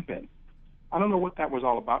he had been. I don't know what that was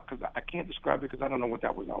all about because I can't describe it because I don't know what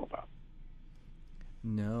that was all about.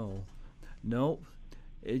 No.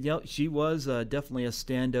 She was definitely a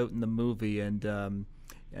standout in the movie and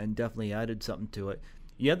definitely added something to it.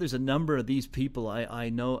 Yeah, there's a number of these people I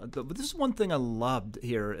know. But this is one thing I loved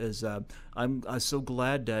here is I'm so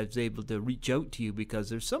glad I was able to reach out to you because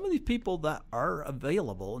there's some of these people that are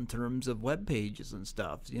available in terms of web pages and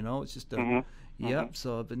stuff. It's just a Yep.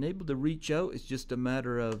 So I've been able to reach out. It's just a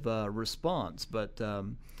matter of response, but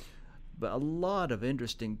a lot of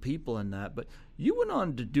interesting people in that. But you went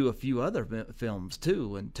on to do a few other films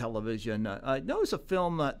too in television. I noticed a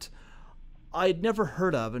film that I'd never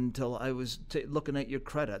heard of until I was looking at your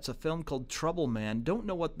credits. A film called Trouble Man. Don't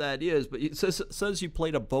know what that is, but it says you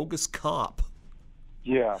played a bogus cop.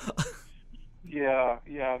 Yeah. No.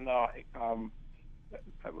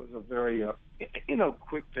 That was a very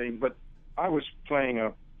quick thing, but I was playing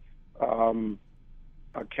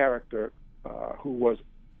a character who was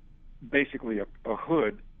basically a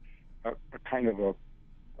hood, a kind of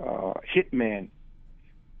a hitman,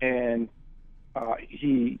 and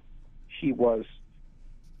he was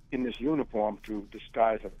in this uniform to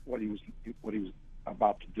disguise what he was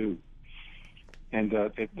about to do. And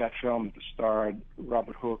that film starred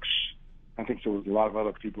Robert Hooks. I think there was a lot of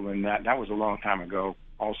other people in that. That was a long time ago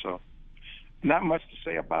also. Not much to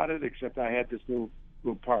say about it, except I had this little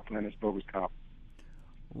part playing this bogus cop.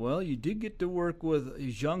 Well, you did get to work with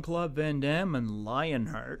Jean-Claude Van Damme and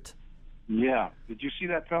Lionheart. Yeah. Did you see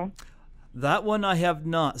that film? That one I have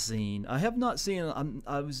not seen. I have not seen.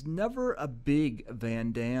 I was never a big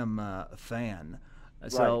Van Damme fan.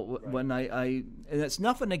 So right. when and it's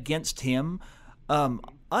nothing against him.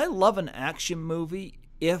 I love an action movie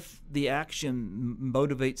if the action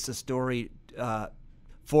motivates the story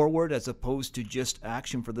forward as opposed to just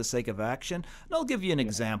action for the sake of action. And I'll give you an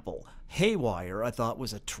example. Haywire, I thought,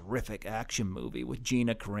 was a terrific action movie with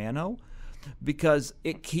Gina Carano because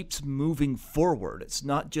it keeps moving forward. It's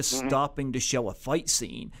not just stopping to show a fight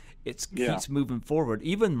scene. It keeps moving forward.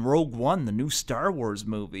 Even Rogue One, the new Star Wars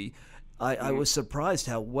movie, I was surprised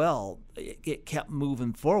how well it kept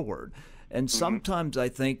moving forward. And sometimes I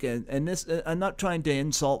think, and this, I'm not trying to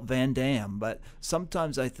insult Van Damme, but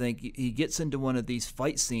sometimes I think he gets into one of these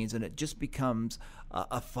fight scenes and it just becomes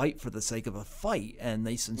a fight for the sake of a fight, and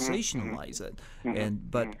they sensationalize it.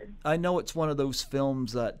 But I know it's one of those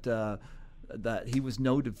films that he was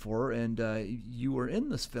noted for, and you were in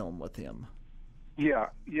this film with him. Yeah.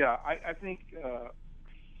 I think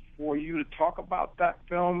for you to talk about that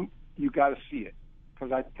film, you got to see it.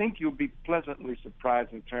 Because I think you'll be pleasantly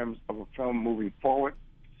surprised in terms of a film moving forward,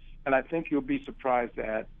 and I think you'll be surprised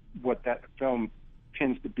at what that film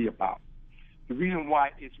tends to be about. The reason why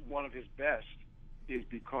it's one of his best is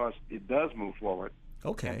because it does move forward.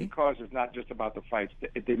 Okay. And because it's not just about the fights;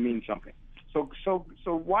 they mean something. So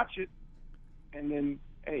watch it, and then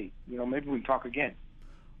hey, maybe we can talk again.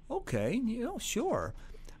 Okay. Sure.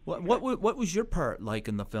 What was your part like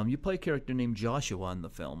in the film? You play a character named Joshua in the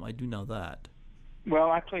film. I do know that.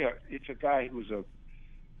 Well, it's a guy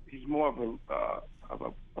he's more of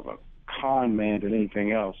a con man than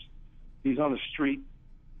anything else. He's on the street,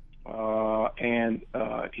 and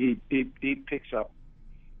he picks up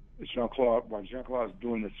Jean-Claude while Jean-Claude is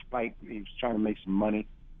doing this fight. He's trying to make some money,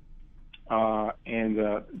 and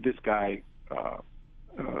this guy,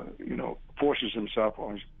 forces himself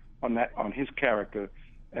on his character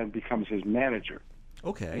and becomes his manager.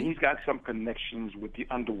 Okay. And he's got some connections with the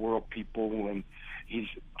underworld people, and he's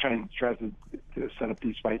tries to set up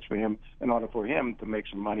these fights for him in order for him to make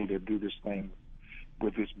some money to do this thing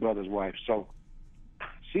with his brother's wife. So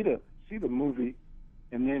see the movie,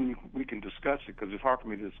 and then we can discuss it, because it's hard for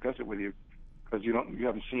me to discuss it with you because you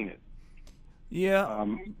haven't seen it. Yeah.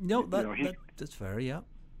 No, that's fair. Yeah.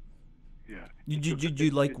 Yeah. Did you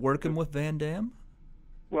like working with Van Damme?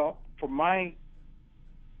 Well, for my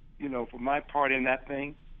part in that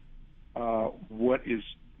thing, what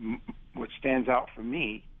stands out for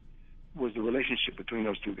me was the relationship between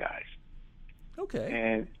those two guys.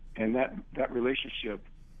 Okay. And that relationship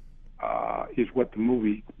is what the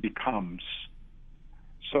movie becomes.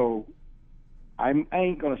 So I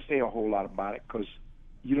ain't gonna say a whole lot about it because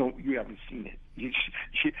you haven't seen it.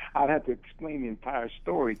 I'd have to explain the entire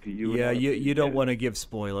story to you. Yeah, you don't want to give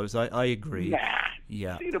spoilers. I agree. Nah.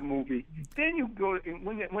 Yeah. See the movie, then you go. And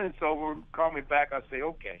when it's over, call me back. I'll say,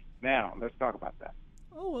 okay, now let's talk about that.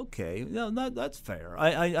 Oh, okay. No, that's fair.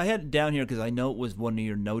 I had it down here because I know it was one of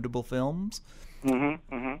your notable films.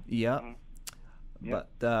 Yeah. But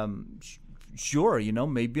sure,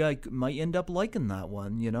 maybe I might end up liking that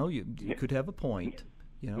one. You could have a point.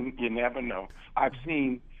 You never know. I've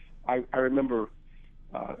seen. I remember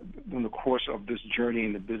in the course of this journey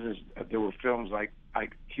in the business, there were films like I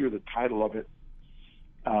hear the title of it,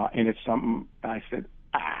 and it's something. I said,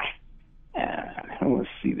 I don't want to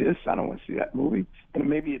see this. I don't want to see that movie. And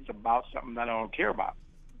maybe it's about something that I don't care about.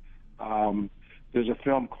 There's a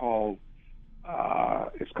film called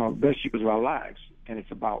it's called Best Years of Our Lives, and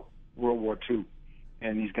it's about World War II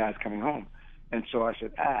and these guys coming home. And so I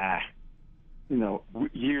said,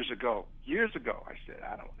 years ago, I said,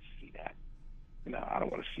 I don't want to see that. I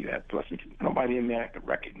don't want to see that. Plus, nobody in there could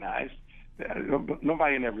recognize that.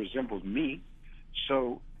 Nobody in there resembles me.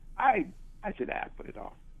 So I said, put it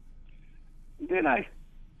off. Then I,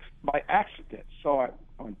 by accident, saw it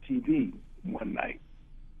on TV one night,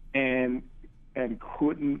 and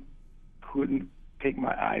couldn't take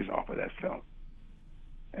my eyes off of that film.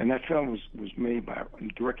 And that film was made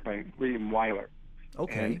and directed by William Wyler.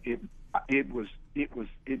 Okay. And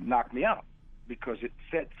it knocked me out because it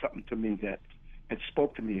said something to me that it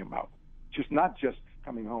spoke to me about not just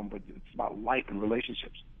coming home, but it's about life and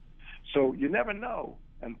relationships. So you never know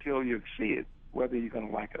until you see it whether you're going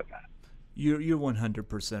to like it or not. You're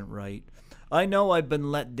 100% right. I know I've been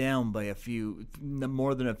let down by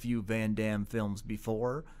more than a few Van Damme films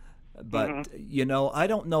before, but you know, I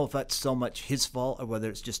don't know if that's so much his fault or whether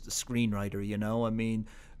it's just the screenwriter. You know, I mean,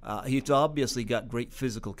 he's obviously got great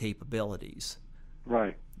physical capabilities.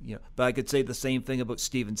 Right. You know, but I could say the same thing about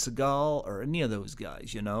Steven Seagal or any of those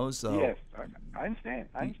guys. You know, so yes, I understand.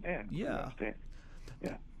 Yeah. I understand.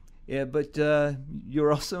 Yeah. Yeah, but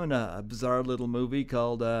you're also in a bizarre little movie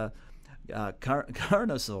called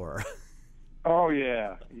Carnosaur. Oh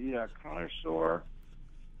yeah, Carnosaur.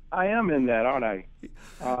 I am in that, aren't I?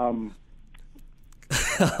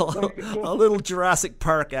 A little Jurassic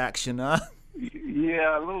Park action, huh?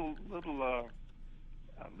 Yeah, a little.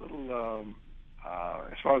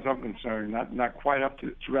 As far as I'm concerned, not quite up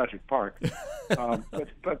to Jurassic Park,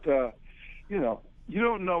 but you know, you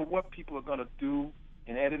don't know what people are going to do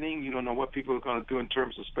in editing. You don't know what people are going to do in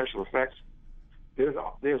terms of special effects. There's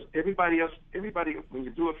everybody else. Everybody, when you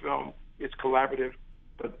do a film, it's collaborative.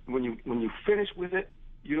 But when you finish with it,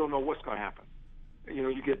 you don't know what's going to happen. You know,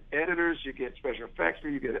 you get editors, you get special effects,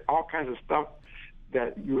 you get all kinds of stuff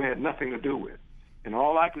that you had nothing to do with. And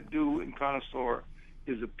all I could do in Carnosaur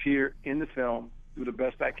is appear in the film, do the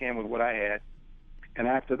best I can with what I had, and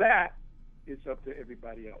after that, it's up to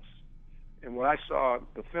everybody else. And when I saw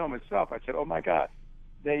the film itself, I said, "Oh my God!"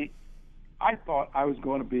 I thought I was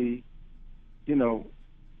going to be, you know,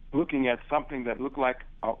 looking at something that looked like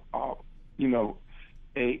a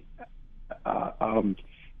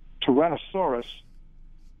Tyrannosaurus,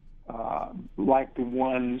 like the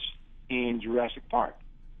ones in Jurassic Park.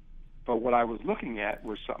 But what I was looking at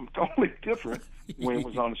was something totally different when it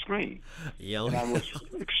was on the screen. Yeah. And I was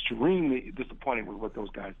extremely disappointed with what those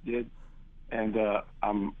guys did. And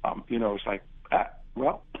you know, it's like,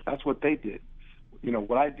 well, that's what they did. You know,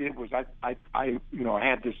 what I did was I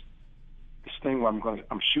had this thing where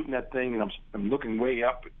I'm shooting that thing and I'm looking way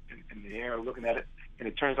up in the air, looking at it, and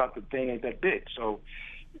it turns out the thing ain't that big. So,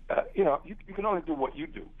 you know, you can only do what you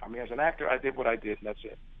do. I mean, as an actor, I did what I did, and that's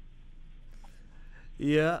it.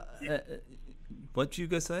 Yeah. What you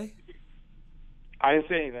gonna say? I didn't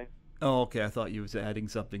say anything. Oh, okay. I thought you was adding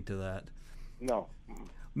something to that. No.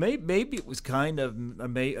 Maybe it was kind of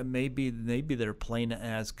maybe they're playing it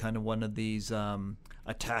as kind of one of these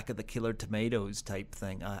Attack of the Killer Tomatoes type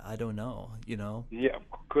thing. I don't know. You know. Yeah,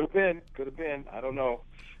 could have been. I don't know.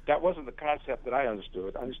 That wasn't the concept that I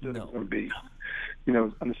understood. I understood it was going to be, you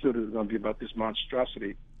know, understood it was going to be about this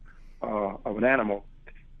monstrosity of an animal.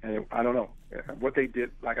 And I don't know what they did.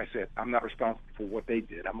 Like I said, I'm not responsible for what they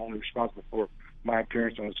did. I'm only responsible for my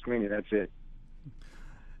appearance on the screen, and that's it.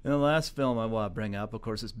 And the last film I want to bring up, of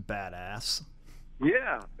course, is Badass.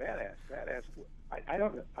 Yeah, Badass. I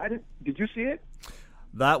didn't. Did you see it?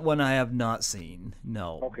 That one I have not seen.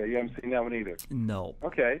 No. Okay, you haven't seen that one either. No.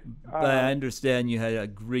 Okay. But I understand you had a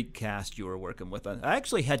great cast you were working with. I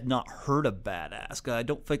actually had not heard of Badass. I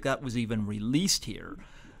don't think that was even released here.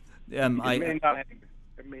 It may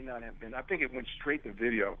not have been. I think it went straight to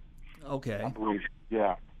video. Okay. I believe.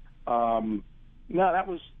 Yeah. No, that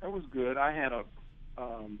was good. I had a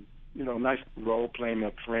nice role playing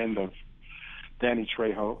a friend of Danny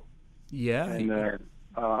Trejo. Yeah.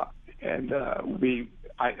 And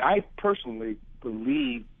I personally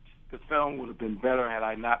believe the film would have been better had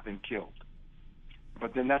I not been killed.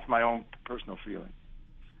 But then that's my own personal feeling.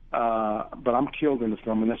 But I'm killed in the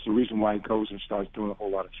film, and that's the reason why he goes and starts doing a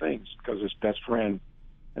whole lot of things, because his best friend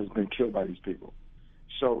has been killed by these people.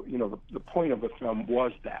 So, you know, the point of the film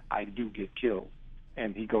was that I do get killed,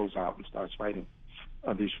 and he goes out and starts fighting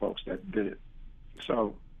these folks that did it.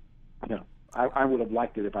 So, you know, I would have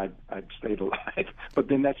liked it if I'd stayed alive. But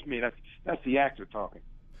then that's me. That's the actor talking.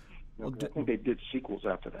 You know, I think they did sequels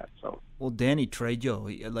after that. So. Well, Danny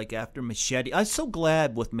Trejo, like after Machete, I'm so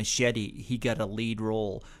glad with Machete he got a lead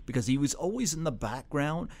role, because he was always in the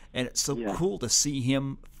background, and it's so cool to see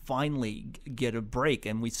him finally get a break.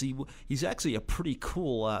 And we see he's actually a pretty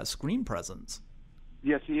cool screen presence.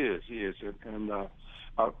 Yes, he is. He is, and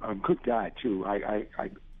a good guy too. I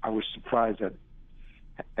was surprised at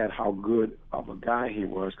how good of a guy he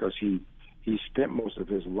was, because he spent most of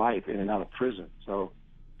his life in and out of prison. So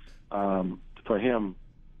for him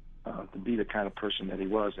to be the kind of person that he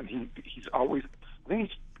was, and he's always, I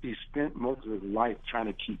think he spent most of his life trying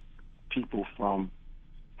to keep people from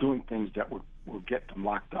doing things that will get them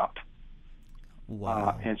locked up.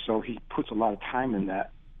 Wow. And so he puts a lot of time in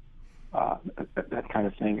that kind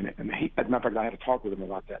of thing. And he, as a matter of fact, I had to talk with him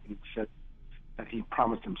about that. And he said, that he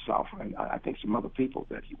promised himself, and I think some other people,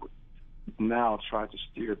 that he would now try to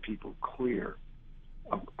steer people clear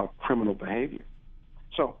of criminal behavior.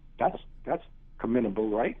 So that's commendable,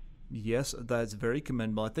 right? Yes, that's very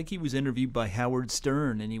commendable. I think he was interviewed by Howard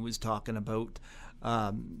Stern, and he was talking about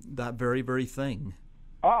that very thing.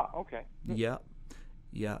 Ah, okay. Yeah,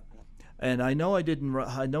 yeah. And I know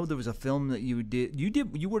I know there was a film that you did.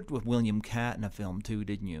 You worked with William Catt in a film too,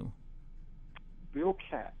 didn't you? Bill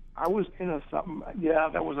Catt. I was in something. Yeah,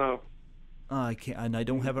 that was a. I can't, and I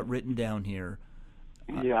don't have it written down here.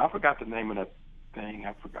 Yeah, I forgot the name of that thing.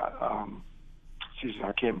 I forgot.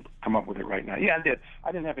 I can't come up with it right now. Yeah, I did.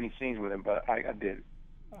 I didn't have any scenes with him, but I did.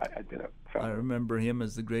 I did a film. I remember him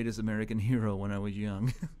as the greatest American hero when I was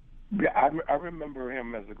young. Yeah, I remember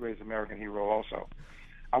him as the greatest American hero also.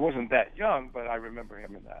 I wasn't that young, but I remember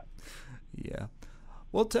him in that. Yeah.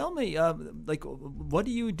 Well, tell me, like, what are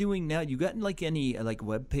you doing now? You got like any like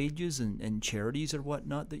web pages and charities or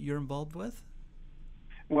whatnot that you're involved with?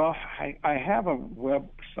 Well, I have a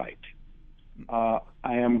website. I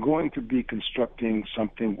am going to be constructing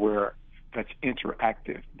something that's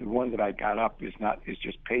interactive. The one that I got up is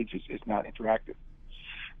just pages. It's not interactive.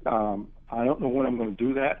 I don't know when I'm going to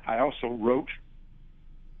do that. I also wrote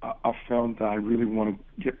a film that I really want to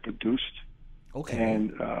get produced. Okay.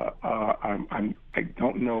 And I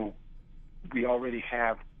don't know. We already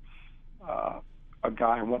have a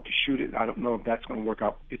guy who wants to shoot it. I don't know if that's going to work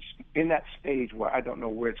out. It's in that stage where I don't know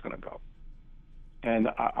where it's going to go. And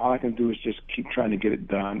all I can do is just keep trying to get it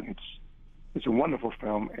done. It's a wonderful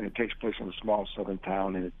film, and it takes place in a small southern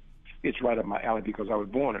town, and it's right up my alley because I was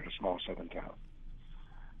born in a small southern town.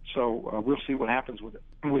 So we'll see what happens with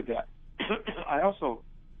that. I also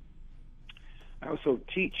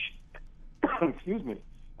teach. Excuse me.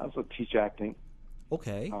 I also teach acting.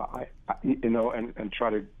 Okay. I and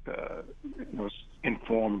try to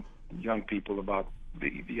inform young people about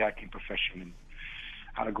the acting profession and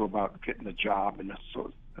how to go about getting a job and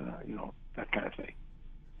that kind of thing.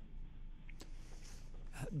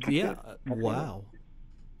 Yeah. Wow.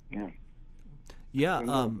 Yeah.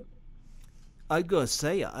 Yeah. I gotta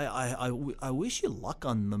say, I wish you luck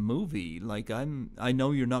on the movie. Like I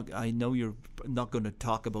know you're not going to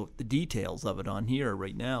talk about the details of it on here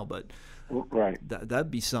right now, but right.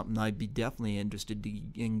 That'd be something I'd be definitely interested to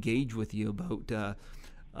engage with you about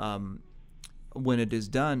when it is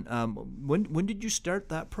done. When did you start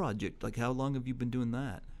that project? Like how long have you been doing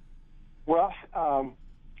that? Well,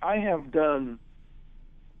 I have done.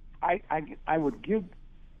 I would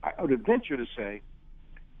venture to say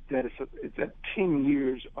that it's 10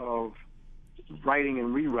 years of writing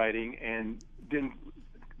and rewriting and then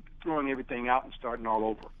throwing everything out and starting all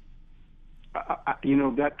over.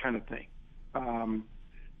 That kind of thing.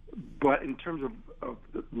 But in terms of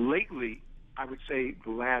lately, I would say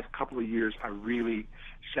the last couple of years, I really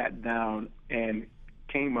sat down and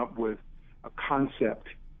came up with a concept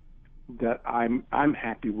that I'm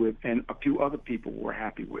happy with, and a few other people were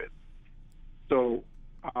happy with. So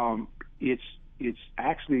it's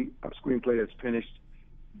actually a screenplay that's finished,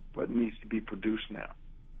 but needs to be produced now.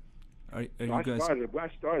 I started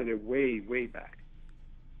it way back.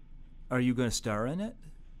 Are you going to star in it?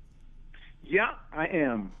 Yeah, I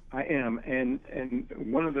am, and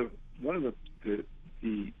one of the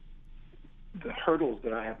hurdles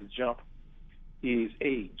that I have to jump is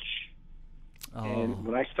age. Oh. And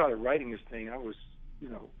when I started writing this thing, I was,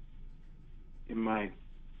 in my,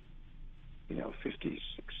 50s,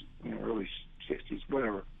 early 60s,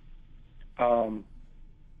 whatever.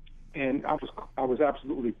 And I was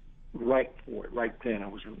absolutely right for it right then. I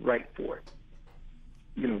was right for it.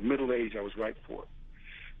 Middle age, I was right for it.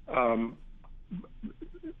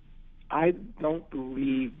 I don't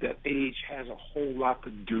believe that age has a whole lot to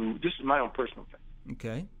do. This is my own personal thing.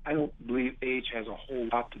 Okay. I don't believe age has a whole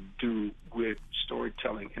lot to do with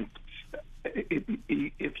storytelling. And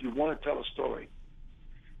if you want to tell a story,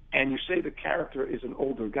 and you say the character is an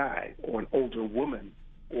older guy or an older woman,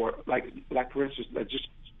 or like for instance, just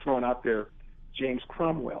throwing out there, James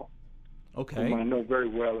Cromwell, okay, whom I know very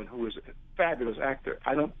well and who is a fabulous actor.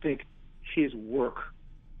 I don't think his work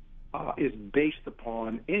is based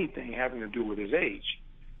upon anything having to do with his age.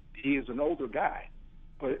 He is an older guy,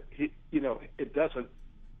 but it doesn't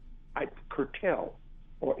curtail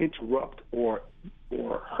or interrupt or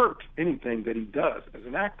hurt anything that he does as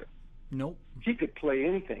an actor. Nope. He could play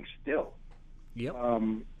anything still. Yep.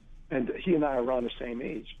 And he and I are around the same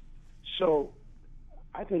age. So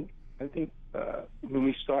I think when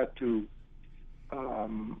we start to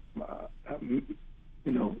come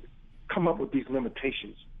up with these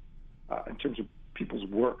limitations in terms of people's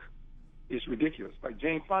work, it's ridiculous. Like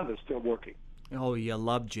Jane Fonda is still working. Oh, yeah,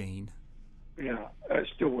 love Jane. Yeah,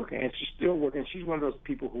 still working, and she's still working. She's one of those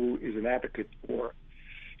people who is an advocate for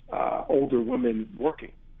older women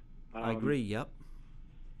working. I agree. Yep.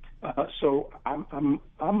 So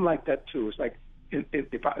I'm like that too. It's like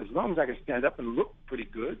as long as I can stand up and look pretty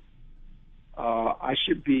good, I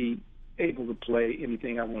should be able to play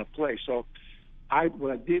anything I want to play. So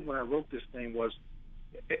what I did when I wrote this thing was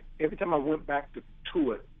every time I went back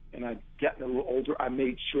to it and I got a little older, I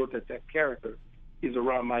made sure that character is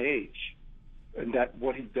around my age, and that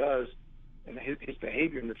what he does and his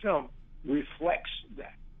behavior in the film reflects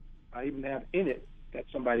that. I even have in it that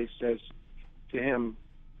somebody says to him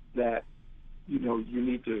that, you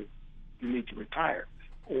need to retire,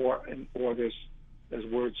 or there's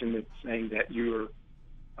words in it saying that you're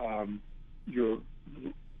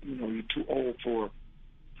too old for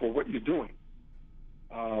what you're doing,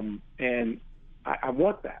 and I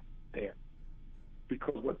want that there,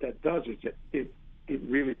 because what that does is it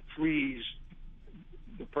really frees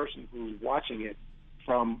the person who's watching it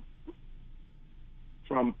from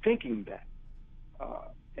thinking that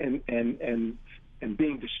and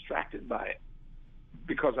being distracted by it,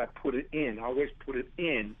 because I put it in. I always put it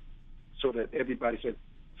in so that everybody said,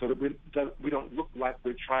 so that we don't look like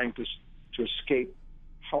we're trying to escape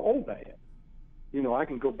how old I am. I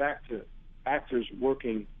can go back to actors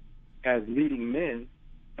working as leading men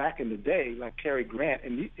back in the day, like Cary Grant,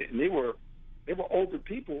 and they were older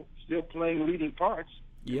people still playing leading parts,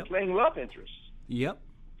 yep, playing love interests. Yep.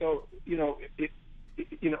 So the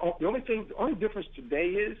only difference today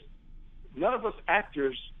is none of us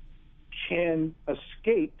actors can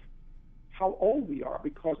escape how old we are,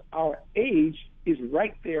 because our age is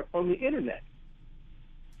right there on the internet,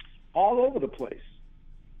 all over the place.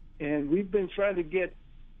 And we've been trying to get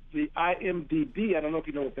the IMDb, I don't know if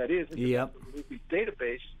you know what that is, yep, the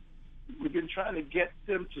database. We've been trying to get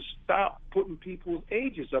them to stop putting people's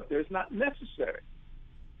ages up there. It's not necessary.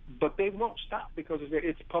 But they won't stop because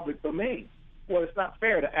it's public domain. Well, it's not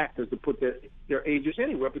fair to actors to put their ages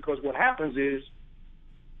anywhere, because what happens is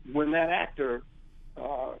when that actor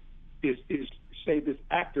say this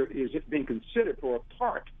actor is being considered for a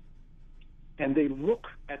part, and they look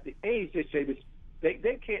at the age, they say this,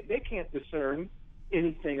 they can't discern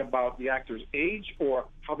anything about the actor's age or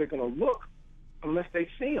how they're going to look unless they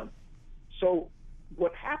see them. So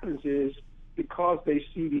what happens is, because they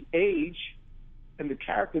see the age and the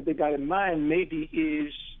character they got in mind maybe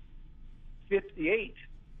is 58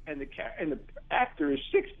 and the actor is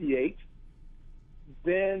 68,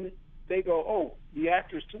 then they go, oh, the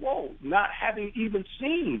actor's too old, not having even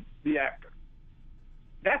seen the actor.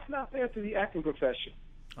 That's not fair to the acting profession.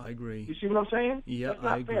 I agree. You see what I'm saying? Yeah, That's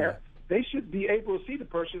not I agree. fair. They should be able to see the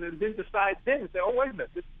person and then decide then and say, oh, wait a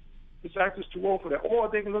minute, this actor's too old for that. Or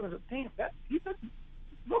they can look and say, damn, he doesn't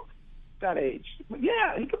look that age. But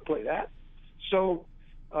yeah, he could play that. So,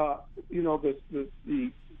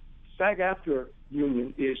 the SAG-AFTRA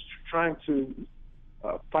union is trying to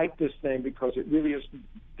fight this thing, because it really is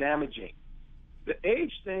damaging. The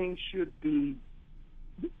age thing should be,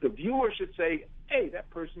 the viewer should say, hey, that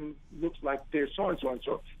person looks like they're so-and-so and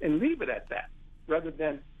so, and leave it at that, rather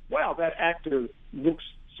than, well, that actor looks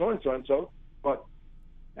so-and-so and so, but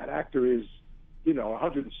that actor is,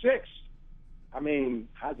 106. I mean,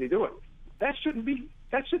 how'd they do it? That shouldn't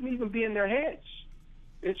even be in their heads.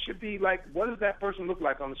 It should be like, what does that person look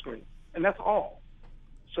like on the screen? And that's all.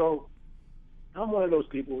 So I'm one of those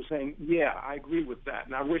people who's saying, yeah, I agree with that.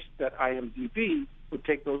 And I wish that IMDb would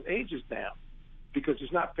take those ages down, because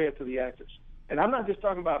it's not fair to the actors. And I'm not just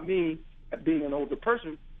talking about me being an older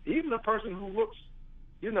person. Even a person who looks,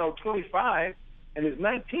 25 and is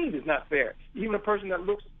 19 is not fair. Even a person that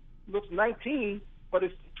looks 19 but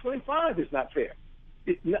is 25 is not fair.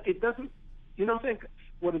 It doesn't, what I'm saying?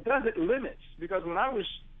 What it does, it limits. Because when I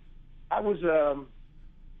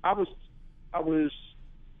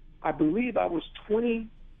believe I was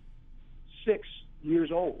 26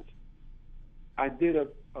 years old. I did a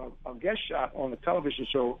guest shot on a television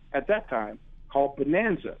show at that time called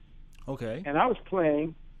Bonanza. Okay. And I was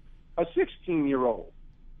playing a 16-year-old.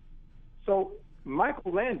 So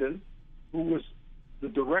Michael Landon, who was the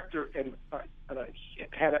director and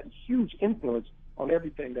had a huge influence on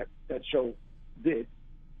everything that show did,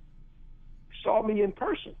 saw me in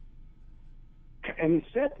person. And he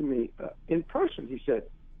said to me, in person, he said,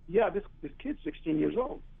 yeah, this kid's 16 years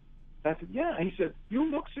old. I said, yeah. He said, you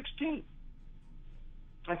look 16.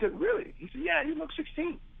 I said, really? He said, yeah, you look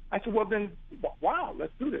 16. I said, well, then, wow,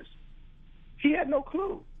 let's do this. He had no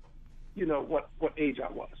clue, what age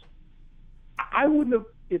I was. I wouldn't have,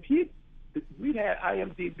 if we had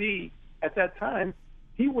IMDb at that time,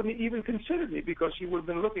 he wouldn't even consider me, because he would have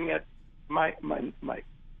been looking at my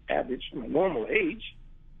average, normal age,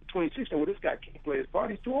 26, and well, this guy can't play his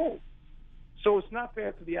part. He's too old. So it's not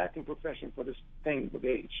fair to the acting profession for this thing with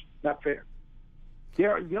age. Not fair.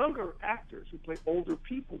 There are younger actors who play older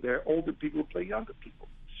people. There are older people who play younger people.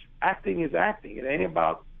 Acting is acting. It ain't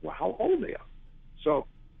about how old they are. So,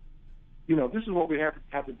 this is what we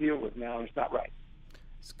have to deal with now, and it's not right.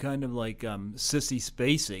 It's kind of like Sissy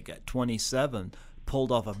Spacek at 27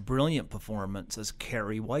 pulled off a brilliant performance as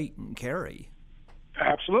Carrie White in Carrie.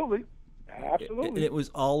 Absolutely. It was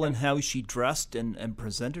all in how she dressed and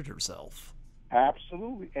presented herself.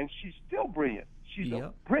 Absolutely. And she's still brilliant. She's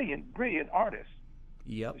a brilliant, brilliant artist.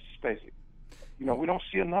 Yep. Sissy Spacek. We don't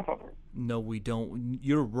see enough of her. No, we don't.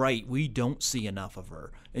 You're right. We don't see enough of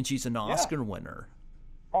her. And she's an Oscar winner.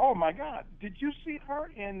 Oh, my God. Did you see her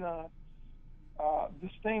in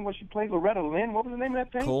this thing where she played Loretta Lynn? What was the name of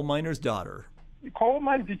that thing? Coal Miner's Daughter. Coal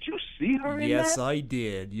Miner? Did you see her in that? Yes, I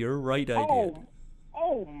did. You're right, I did.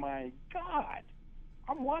 Oh, my God.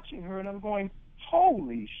 I'm watching her, and I'm going,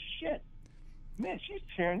 holy shit. Man, she's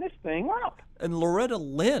tearing this thing up. And Loretta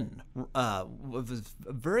Lynn was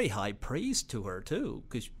very high praise to her too,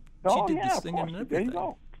 because she did this thing and everything. There you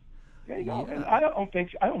go. Yeah. And I don't think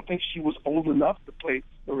she was old enough to play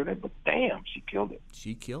Loretta, but damn, she killed it.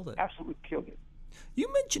 She killed it. Absolutely killed it.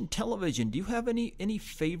 You mentioned television. Do you have any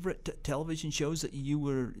favorite television shows that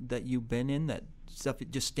you've been in, that stuff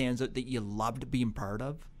that just stands out that you loved being part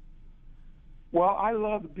of? Well, I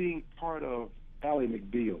loved being part of Ally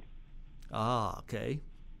McBeal. Ah, okay.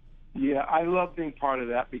 Yeah, I love being part of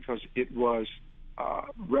that because it was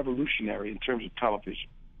revolutionary in terms of television.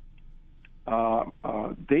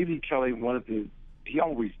 Davy Kelly he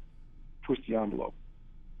always pushed the envelope.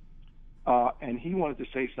 And he wanted to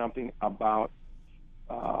say something about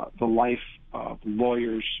the life of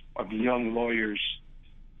young lawyers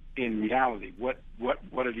in reality. What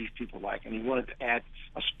are these people like? And he wanted to add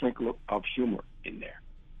a sprinkle of humor in there.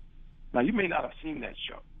 Now, you may not have seen that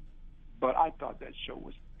show, but I thought that show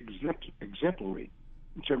was exemplary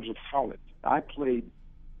in terms of how I played.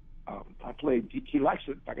 He likes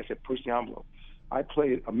to, like I said, push the envelope. I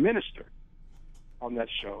played a minister on that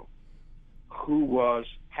show who was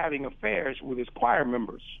having affairs with his choir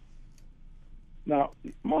members. Now,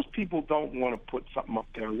 most people don't want to put something up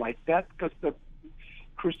there like that because the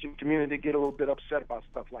Christian community get a little bit upset about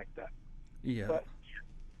stuff like that. Yeah. But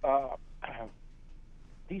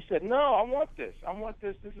he said, no, I want this.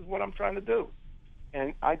 This is what I'm trying to do.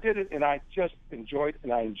 And I did it, and I just enjoyed it,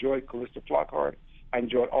 and I enjoyed Callista Flockhart. I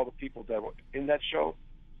enjoyed all the people that were in that show.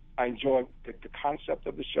 I enjoyed the concept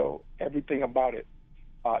of the show, everything about it.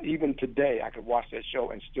 Even today, I could watch that show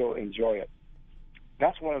and still enjoy it.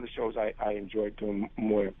 That's one of the shows I enjoyed doing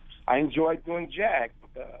more. I enjoyed doing Jag,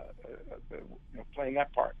 playing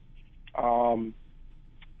that part.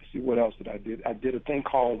 Let's see, what else did I do? I did a thing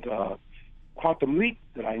called Quantum Leap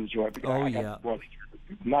that I enjoyed because I got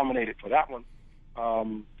nominated for that one.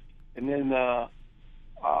 And then, I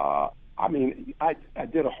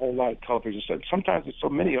did a whole lot of television. So sometimes there's so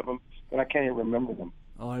many of them that I can't even remember them.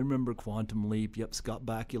 Oh, I remember Quantum Leap. Yep, Scott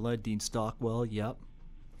Bakula, Dean Stockwell. Yep.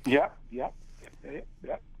 Yep.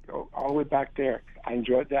 Go all the way back there. I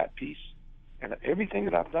enjoyed that piece, and everything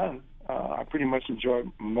that I've done, I pretty much enjoy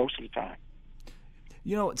most of the time.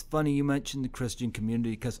 It's funny you mentioned the Christian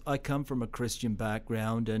community because I come from a Christian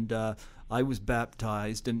background and I was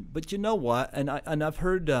baptized. But you know what? And I've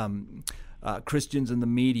heard Christians in the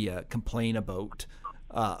media complain about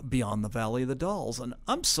Beyond the Valley of the Dolls, and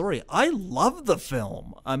I'm sorry, I love the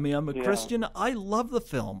film. I mean, I'm a Christian. I love the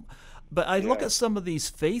film. But I look at some of these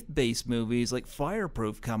faith-based movies like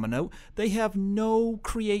Fireproof coming out. They have no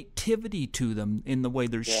creativity to them in the way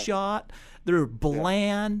they're shot. They're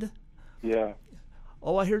bland. Yeah.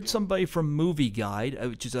 Oh, I heard somebody from Movie Guide,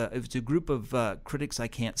 which is it's a group of critics I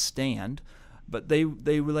can't stand, but they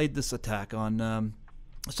relayed this attack on.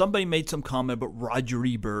 Somebody made some comment about Roger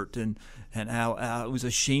Ebert and how it was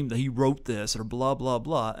a shame that he wrote this or blah blah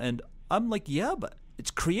blah, and I'm like, yeah, but it's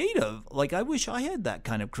creative. Like, I wish I had that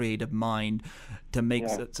kind of creative mind to make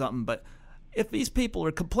something. But if these people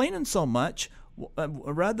are complaining so much,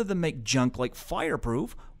 rather than make junk like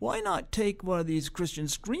Fireproof, why not take one of these Christian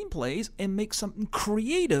screenplays and make something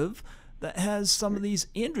creative that has some of these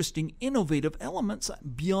interesting, innovative elements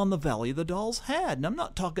that Beyond the Valley of the Dolls had? And I'm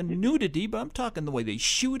not talking nudity, but I'm talking the way they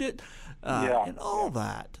shoot it and all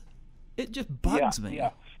that. It just bugs me.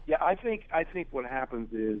 Yeah. I think what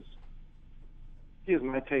happens is, here's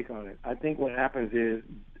my take on it. I think what happens is,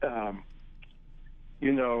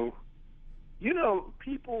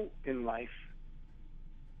 people in life,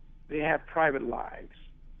 they have private lives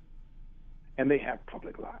and they have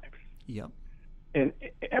public lives. Yep. And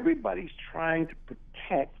everybody's trying to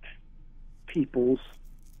protect people's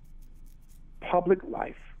public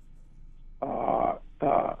life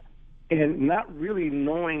and not really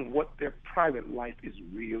knowing what their private life is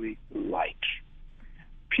really like.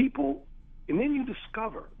 People, and then you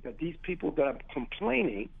discover that these people that are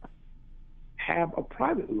complaining have a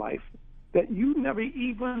private life that you never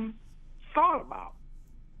even thought about.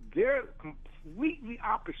 They're completely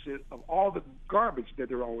opposite of all the garbage that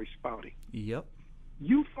they're always spouting. Yep.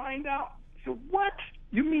 You find out, so what?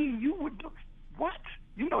 You mean you would do what?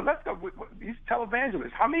 You know, let's go with these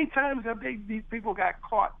televangelists. How many times have these people got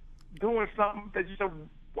caught doing something that you said,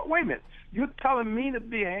 wait a minute, you're telling me to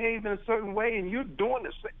behave in a certain way and you're doing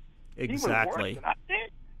the same? Exactly. Even worse than I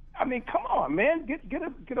did. I mean, come on, man,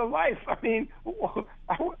 get a life. I mean,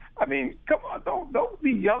 come on, don't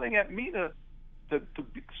be yelling at me to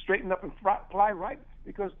straighten up and fly right,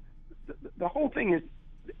 because the whole thing is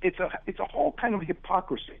it's a whole kind of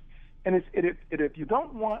hypocrisy, and if you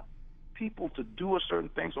don't want people to do a certain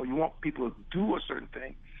thing, so you want people to do a certain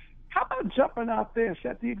thing, how about jumping out there and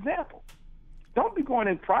set the example? Don't be going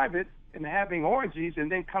in private and having orgies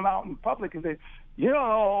and then come out in public and say, you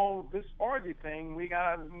know, this orgy thing, we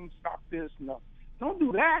gotta stop this. No, don't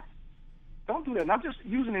do that. Don't do that. And I'm just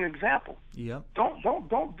using an example. Yep.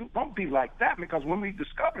 Don't be like that, because when we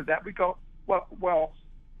discover that, we go, well,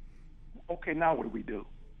 okay, now what do we do?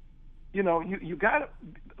 You know, you got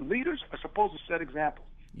leaders are supposed to set examples.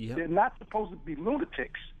 Yep. They're not supposed to be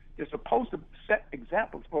lunatics. They're supposed to set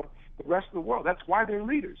examples for the rest of the world. That's why they're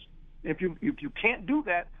leaders. If you can't do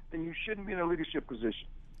that, then you shouldn't be in a leadership position.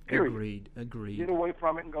 Period. Agreed. Get away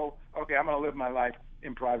from it and go, okay, I'm going to live my life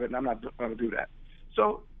in private, and I'm not going to do that.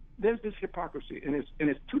 So there's this hypocrisy, and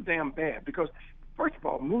it's too damn bad, because, first of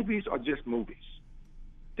all, movies are just movies.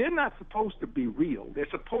 They're not supposed to be real. They're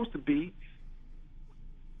supposed to be,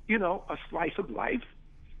 you know, a slice of life,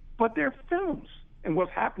 but they're films. And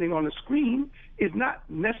what's happening on the screen is not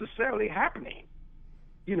necessarily happening.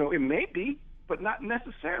 You know, it may be, but not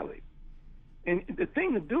necessarily. And the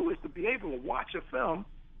thing to do is to be able to watch a film,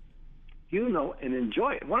 you know, and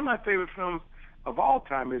enjoy it. One of my favorite films of all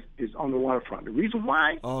time is On the Waterfront. The reason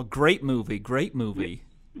why... Oh, great movie.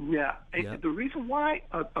 Yeah. Yep. The reason why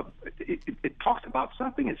it talks about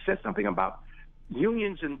something, it says something about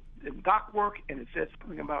unions and dock work, and it says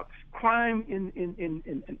something about crime in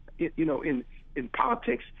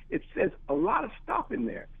politics. It says a lot of stuff in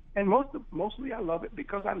there. And mostly I love it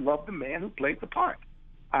because I love the man who played the part.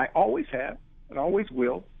 I always have and always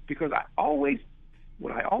will, because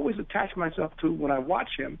what I always attach myself to when I watch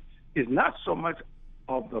him is not so much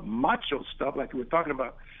of the macho stuff like we were talking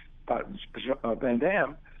about Van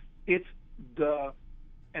Damme. It's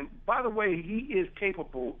and by the way, he is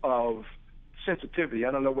capable of sensitivity.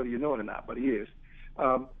 I don't know whether you know it or not, but he is.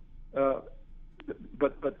 But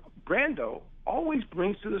Brando always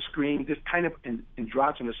brings to the screen this kind of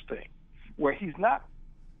androgynous thing, where he's not.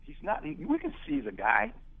 We can see he's a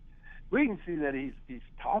guy. We can see that he's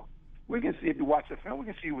tough. We can see, if you watch the film, we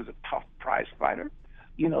can see he was a tough prize fighter.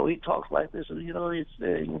 You know, he talks like this, and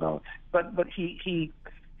but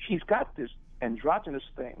he's got this androgynous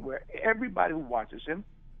thing where everybody who watches him,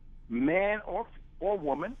 man or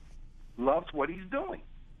woman, loves what he's doing.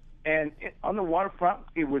 And on the Waterfront,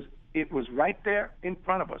 it was right there in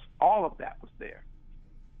front of us. All of that was there.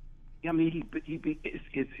 I mean,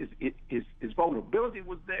 his vulnerability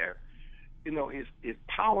was there. You know, his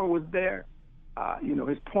power was there. You know,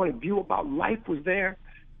 his point of view about life was there,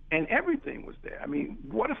 and everything was there. I mean,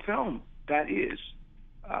 what a film that is,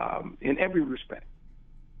 in every respect.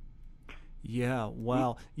 Yeah,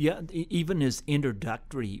 wow. Yeah, even his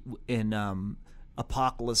introductory in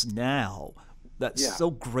Apocalypse Now, that's so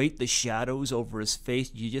great. The shadows over his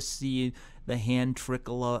face, you just see the hand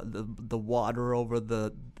trickle the water over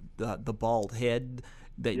the bald head.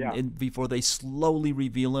 And before they slowly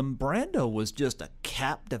reveal him, Brando was just a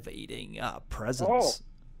captivating presence.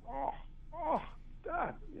 Oh,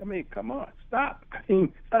 God! I mean, come on, stop! I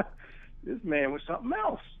mean, this man was something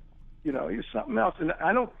else. You know, he was something else, and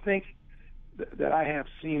I don't think that I have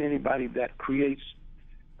seen anybody that creates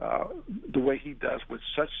the way he does with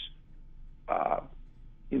such.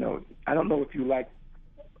 You know, I don't know if you like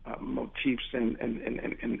motifs and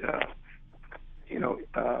you know.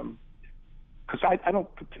 Because I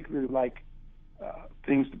don't particularly like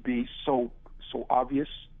things to be so obvious.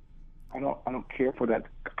 I don't care for that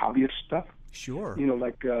obvious stuff. Sure. You know,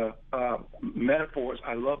 like metaphors.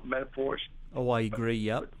 I love metaphors. Oh, I agree.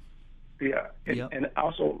 Yep. Yeah, and I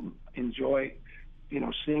also enjoy, you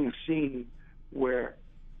know, seeing a scene where,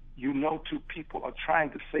 you know, two people are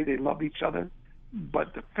trying to say they love each other,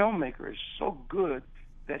 but the filmmaker is so good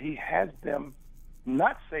that he has them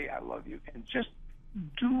not say "I love you" and just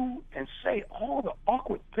do and say all the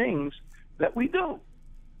awkward things that we do.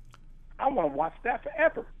 I want to watch that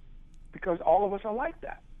forever because all of us are like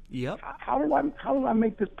that. Yep. How do I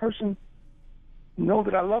make this person know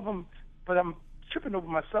that I love them, but I'm tripping over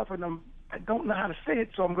myself and I don't know how to say it,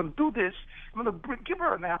 so I'm going to do this. I'm going to give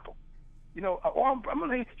her an apple, or I'm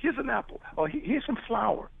going to, here's an apple, or here's some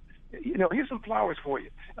flour. Here's some flowers for you.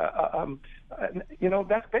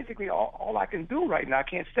 That's basically all I can do right now. I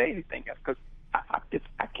can't say anything else because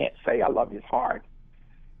I can't say I love you. It's hard.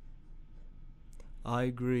 I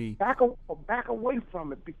agree. Back away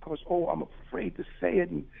from it because, I'm afraid to say it.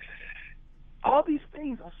 And all these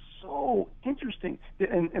things are so interesting.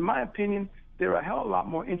 And in my opinion, they're a hell of a lot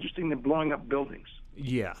more interesting than blowing up buildings.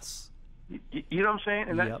 Yes. You know what I'm saying?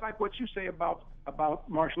 And that's like what you say about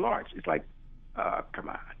martial arts. It's like, come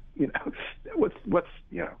on. What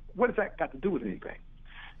has that got to do with anything?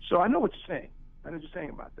 So I know what you're saying. I know what you're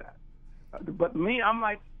saying about that. But me, I'm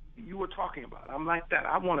like you were talking about. I'm like that.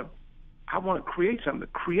 I want to create something. The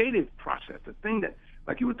creative process, the thing that,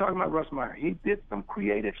 like you were talking about Russ Meyers, he did some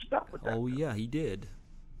creative stuff with that. Oh yeah, he did.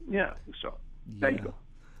 Yeah. So there you go.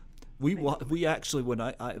 We actually, when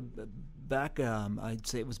I back, I'd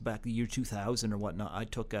say it was back the year 2000 or whatnot. I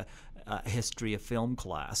took a history of film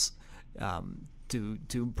class. To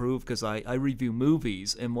improve because I review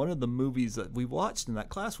movies, and one of the movies that we watched in that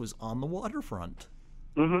class was On the Waterfront.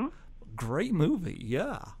 Mm-hmm. Great movie,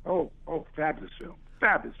 yeah. Oh, fabulous film.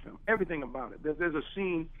 Everything about it. There's a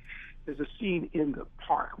scene in the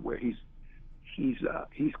park where he's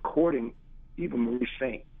courting Eva Marie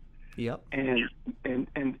Saint. Yep. And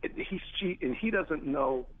he doesn't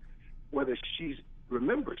know whether she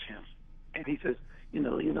remembers him, and he says, you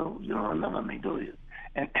don't remember me, do you?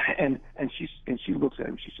 And she looks at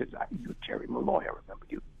him. She says, "You're Terry Malloy. I remember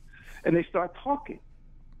you." And they start talking,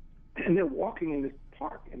 and they're walking in this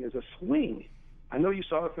park, and there's a swing. I know you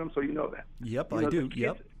saw the film, so you know that. Yep, I do.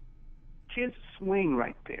 Kids swing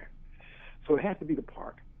right there, so it has to be the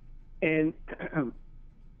park. And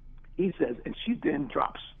he says, and she then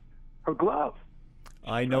drops her glove.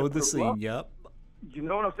 I know the scene. Glove. Yep. You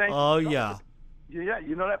know what I'm saying? Oh yeah. Yeah,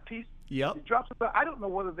 you know that piece. Yep. She drops the glove. I don't know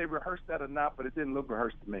whether they rehearsed that or not, but it didn't look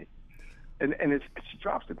rehearsed to me. And she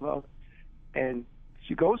drops the glove, and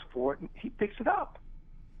she goes for it, and he picks it up.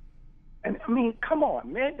 And I mean, come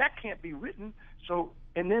on, man, that can't be written. So,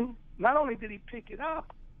 and then not only did he pick it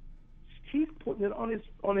up, he's putting it on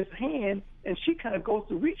his hand, and she kind of goes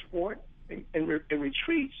to reach for it and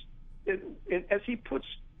retreats as he puts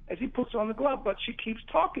on the glove. But she keeps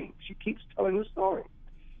talking. She keeps telling the story.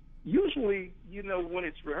 Usually, when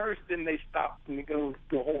it's rehearsed, then they stop and they go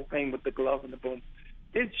the whole thing with the glove and the boom.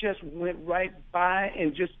 It just went right by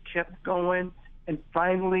and just kept going, and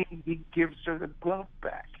finally he gives her the glove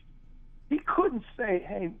back. He couldn't say,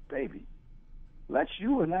 "Hey, baby, let's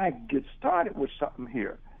you and I get started with something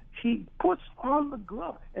here." He puts on the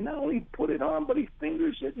glove, and not only put it on, but he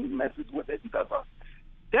fingers it and messes with it and does all.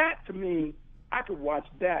 That, to me, I could watch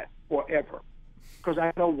that forever because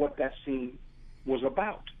I know what that scene was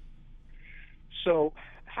about. So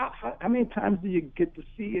how many times do you get to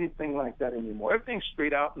see anything like that anymore? Everything's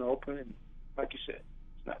straight out and open, and like you said,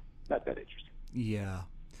 it's not that interesting.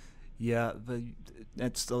 Yeah, but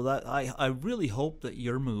that's so that I really hope that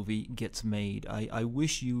your movie gets made. I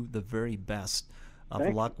wish you the very best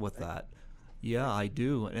of luck with that. Yeah, I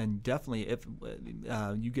do, and definitely if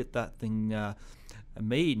you get that thing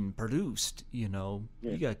made and produced, you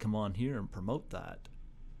got to come on here and promote that.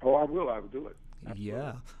 Oh, I will. I will do it. Absolutely.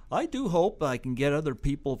 Yeah, I do hope I can get other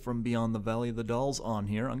people from Beyond the Valley of the Dolls on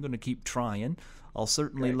here. I'm going to keep trying. I'll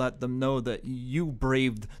certainly let them know that you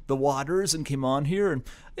braved the waters and came on here,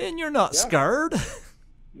 and you're not scared.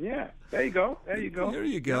 Yeah, there you go. There you go. There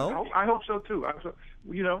you go. Yeah, I hope so too.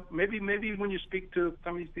 Maybe when you speak to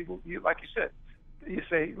some of these people, like you said, you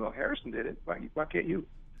say, "Well, Harrison did it. Why can't you?"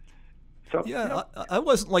 So yeah, I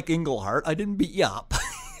wasn't like Englehart. I didn't beat you up.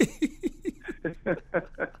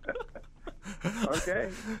 Okay.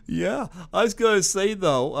 Yeah, I was going to say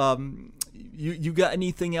though, you got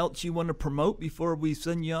anything else you want to promote before we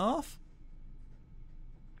send you off?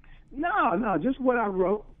 No, just what I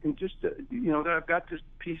wrote, and just that I've got this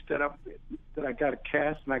piece that I got to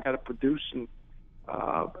cast and I got to produce, and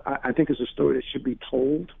I think it's a story that should be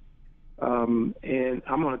told, and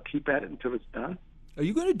I'm going to keep at it until it's done. Are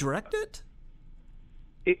you going to direct it?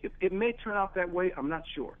 It may turn out that way. I'm not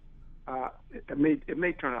sure. It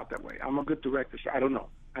may turn out that way. I'm a good director, so I don't know.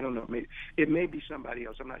 It may be somebody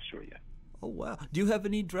else. I'm not sure yet. Oh wow! Do you have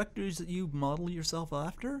any directors that you model yourself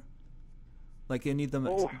after? Like any of them?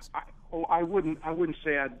 I wouldn't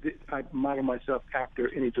say I model myself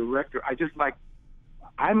after any director. I just like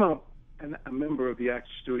I'm a a member of the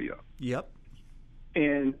Actors Studio. Yep.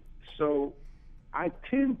 And so I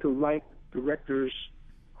tend to like directors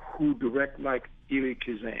who direct like Elie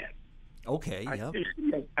Kazan. Okay, yep.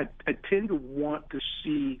 I tend to want to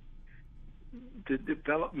see the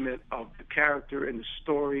development of the character and the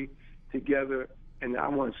story together, and I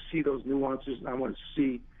want to see those nuances, and I want to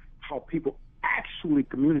see how people actually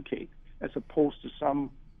communicate, as opposed to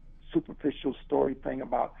some superficial story thing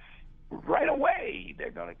about right away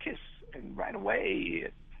they're going to kiss, and right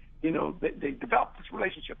away, they develop this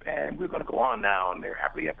relationship, and we're going to go on now, and they're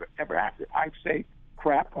happily ever after. I say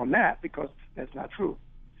crap on that because that's not true.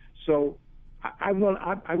 So I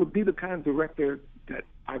would be the kind of director that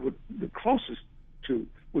the closest to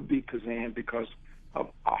would be Kazan because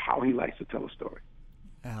of how he likes to tell a story.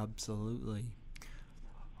 Absolutely.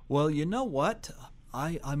 Well, you know what?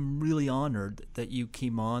 I'm really honored that you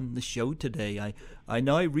came on the show today. I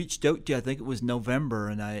know I reached out to you. I think it was November,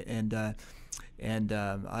 and I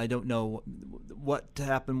don't know what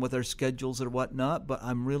happened with our schedules or whatnot, but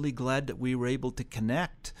I'm really glad that we were able to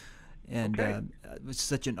connect. And it was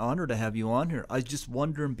such an honor to have you on here. I was just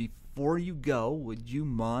wondering, before you go, would you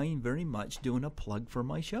mind very much doing a plug for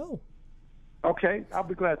my show? Okay, I'll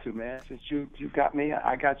be glad to, man. Since you got me,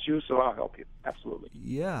 I got you, so I'll help you. Absolutely.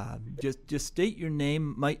 Yeah, just state your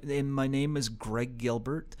name. My name is Greg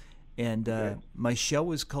Gilbert, and my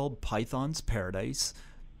show is called Python's Paradise.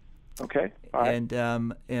 Okay. All right.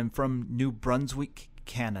 And from New Brunswick,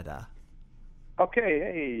 Canada. Okay.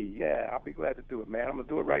 Hey, yeah, I'll be glad to do it, man. I'm gonna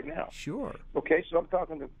do it right now. Sure. Okay, so I'm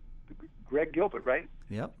talking to Greg Gilbert, right?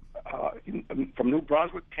 Yep. From New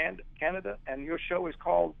Brunswick, Canada, and your show is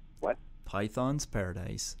called what? Python's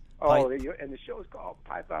Paradise. And the show is called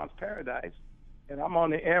Python's Paradise, and I'm on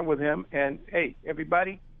the air with him. And hey,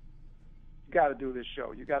 everybody, you got to do this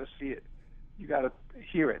show. You got to see it. You got to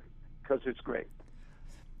hear it because it's great.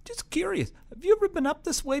 Just curious, have you ever been up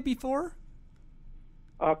this way before?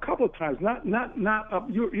 A couple of times. Not up.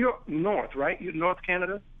 You're north, right? You're North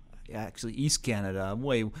Canada. Actually, East Canada. I'm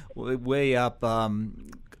way up.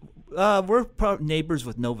 We're neighbors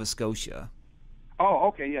with Nova Scotia. Oh,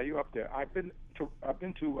 okay, yeah, you're up there. I've been to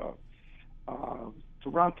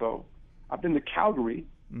Toronto. I've been to Calgary.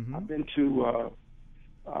 Mm-hmm. I've been to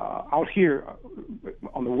out here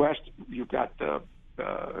on the west. You've got what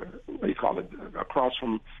do you call it? Across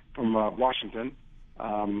from Washington.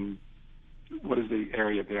 What is the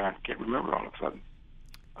area there? I can't remember all of a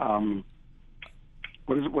sudden.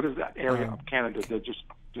 What is that area of Canada that just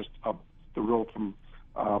up the road from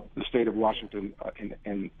the state of Washington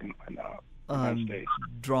in United States?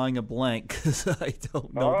 Drawing a blank because I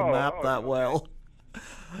don't know the map that well.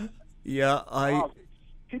 Yeah,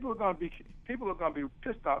 people are gonna be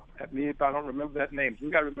pissed off at me if I don't remember that name.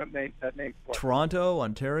 You gotta remember that name. Toronto,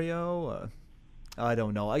 Ontario. I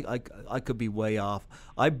don't know. I could be way off.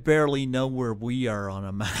 I barely know where we are on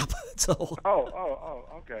a map. So.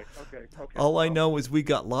 Okay. All I know is we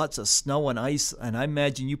got lots of snow and ice, and I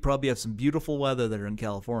imagine you probably have some beautiful weather there in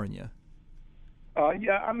California.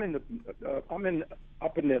 Yeah, I'm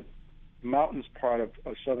up in the mountains part of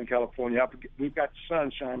Southern California. We've got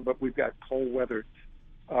sunshine, but we've got cold weather.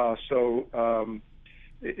 So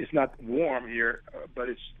it's not warm here, but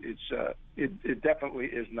it definitely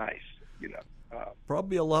is nice, you know.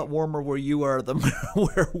 Probably a lot warmer where you are than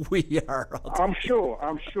where we are. I'm sure.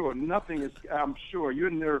 Nothing is. I'm sure you're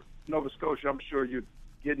near Nova Scotia. I'm sure you're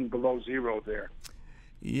getting below zero there.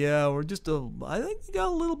 Yeah, we're just I think we got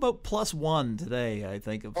a little about +1 today. I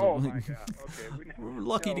think. Oh my God! Okay, we're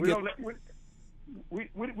lucky to get. We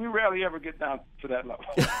rarely ever get down to that level.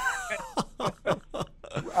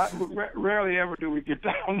 Rarely ever do we get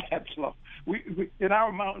down that slow. We in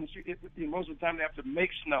our mountains, most of the time they have to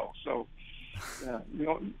make snow, so you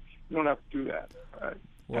don't have to do that.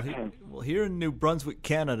 Well, here in New Brunswick,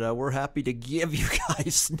 Canada, we're happy to give you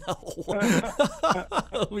guys snow.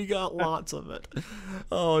 We got lots of it.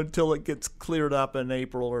 Oh, until it gets cleared up in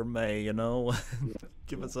April or May, you know.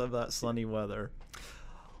 Give us that sunny weather.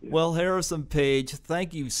 Yeah. Well, Harrison Page,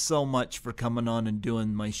 thank you so much for coming on and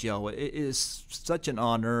doing my show. It is such an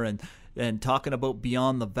honor, and talking about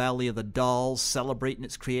Beyond the Valley of the Dolls, celebrating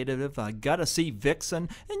its creative. I got to see Vixen,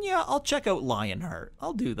 and yeah, I'll check out Lionheart.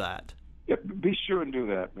 I'll do that. Yeah, be sure and do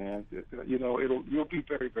that, man. You know, you'll be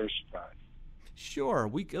very, very surprised. Sure,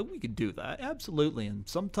 we could do that, absolutely. And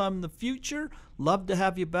sometime in the future, love to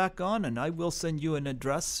have you back on, and I will send you an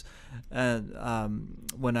address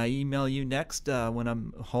when I email you next, when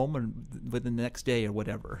I'm home, or within the next day or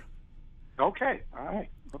whatever. Okay, all right,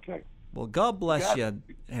 okay. Well, God bless you,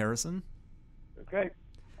 Harrison. Okay,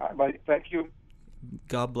 all right, buddy. Thank you.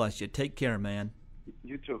 God bless you. Take care, man.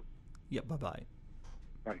 You too. Yeah, bye-bye.